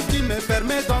Irlande.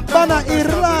 Bana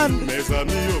Irlande. Mes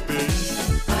amis au pays.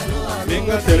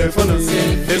 Binga téléphone,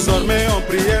 désormais en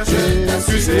prière,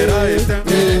 tu seras éteint.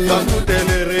 Dans toutes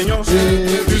les réunions, tu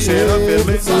seras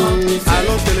fermé.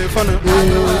 Allô téléphone,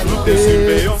 nous te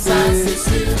surveillons.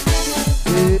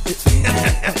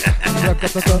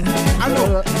 Allô,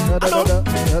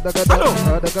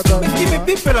 qui me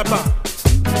pipe là-bas?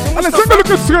 Allez, Zenga, look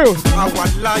at you. Ah,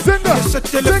 voilà, Zenga,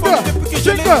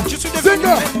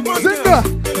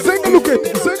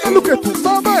 look at you.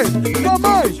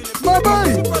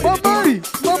 Bye-bye.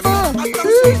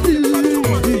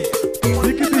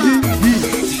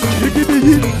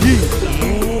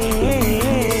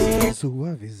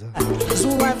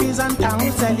 Suaviza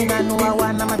ntauzali nanu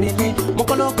awana mabele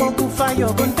mokoloko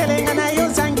kufayo kontelenga na yo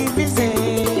zangi vize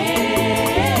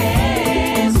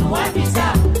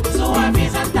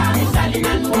Suaviza ntauzali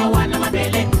nanu awana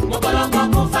mabele mokoloko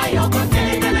kufayo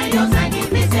kontelenga na yo zangi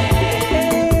vize.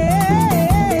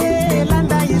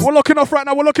 We're looking off right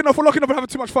now. We're looking off. We're having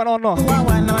too much fun on now.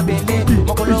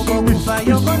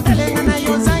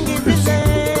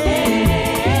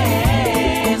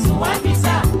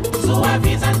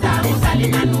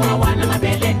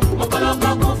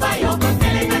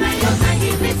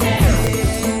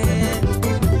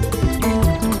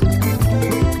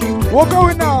 We're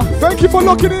going now. Thank you for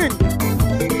locking in.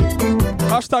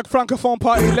 Hashtag Francophone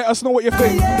Party. Let us know what you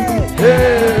think.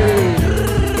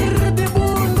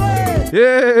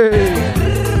 Yeah.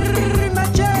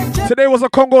 Today was a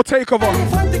Congo takeover.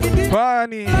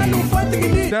 Bani, Nani.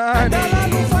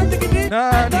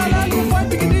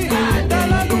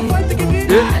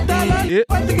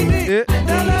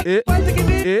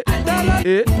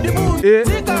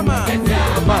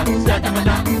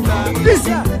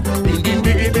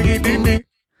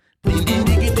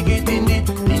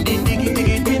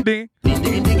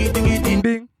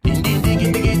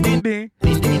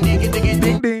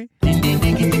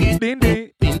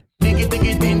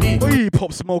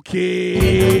 Pop Smoky.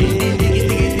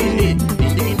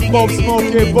 Bob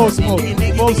Smoky, Bob Smoke.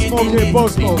 Bob Smoky, Bob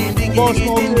Smoke. Bob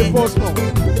Smoky, Bob Smoke.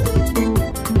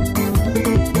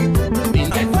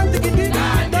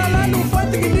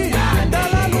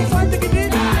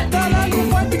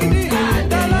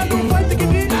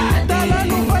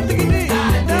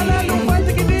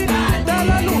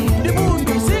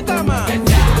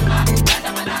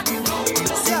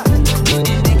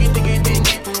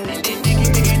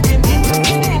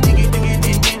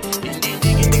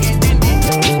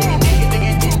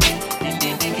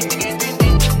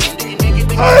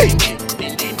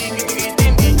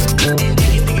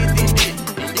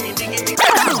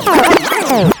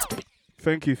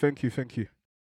 Thank you.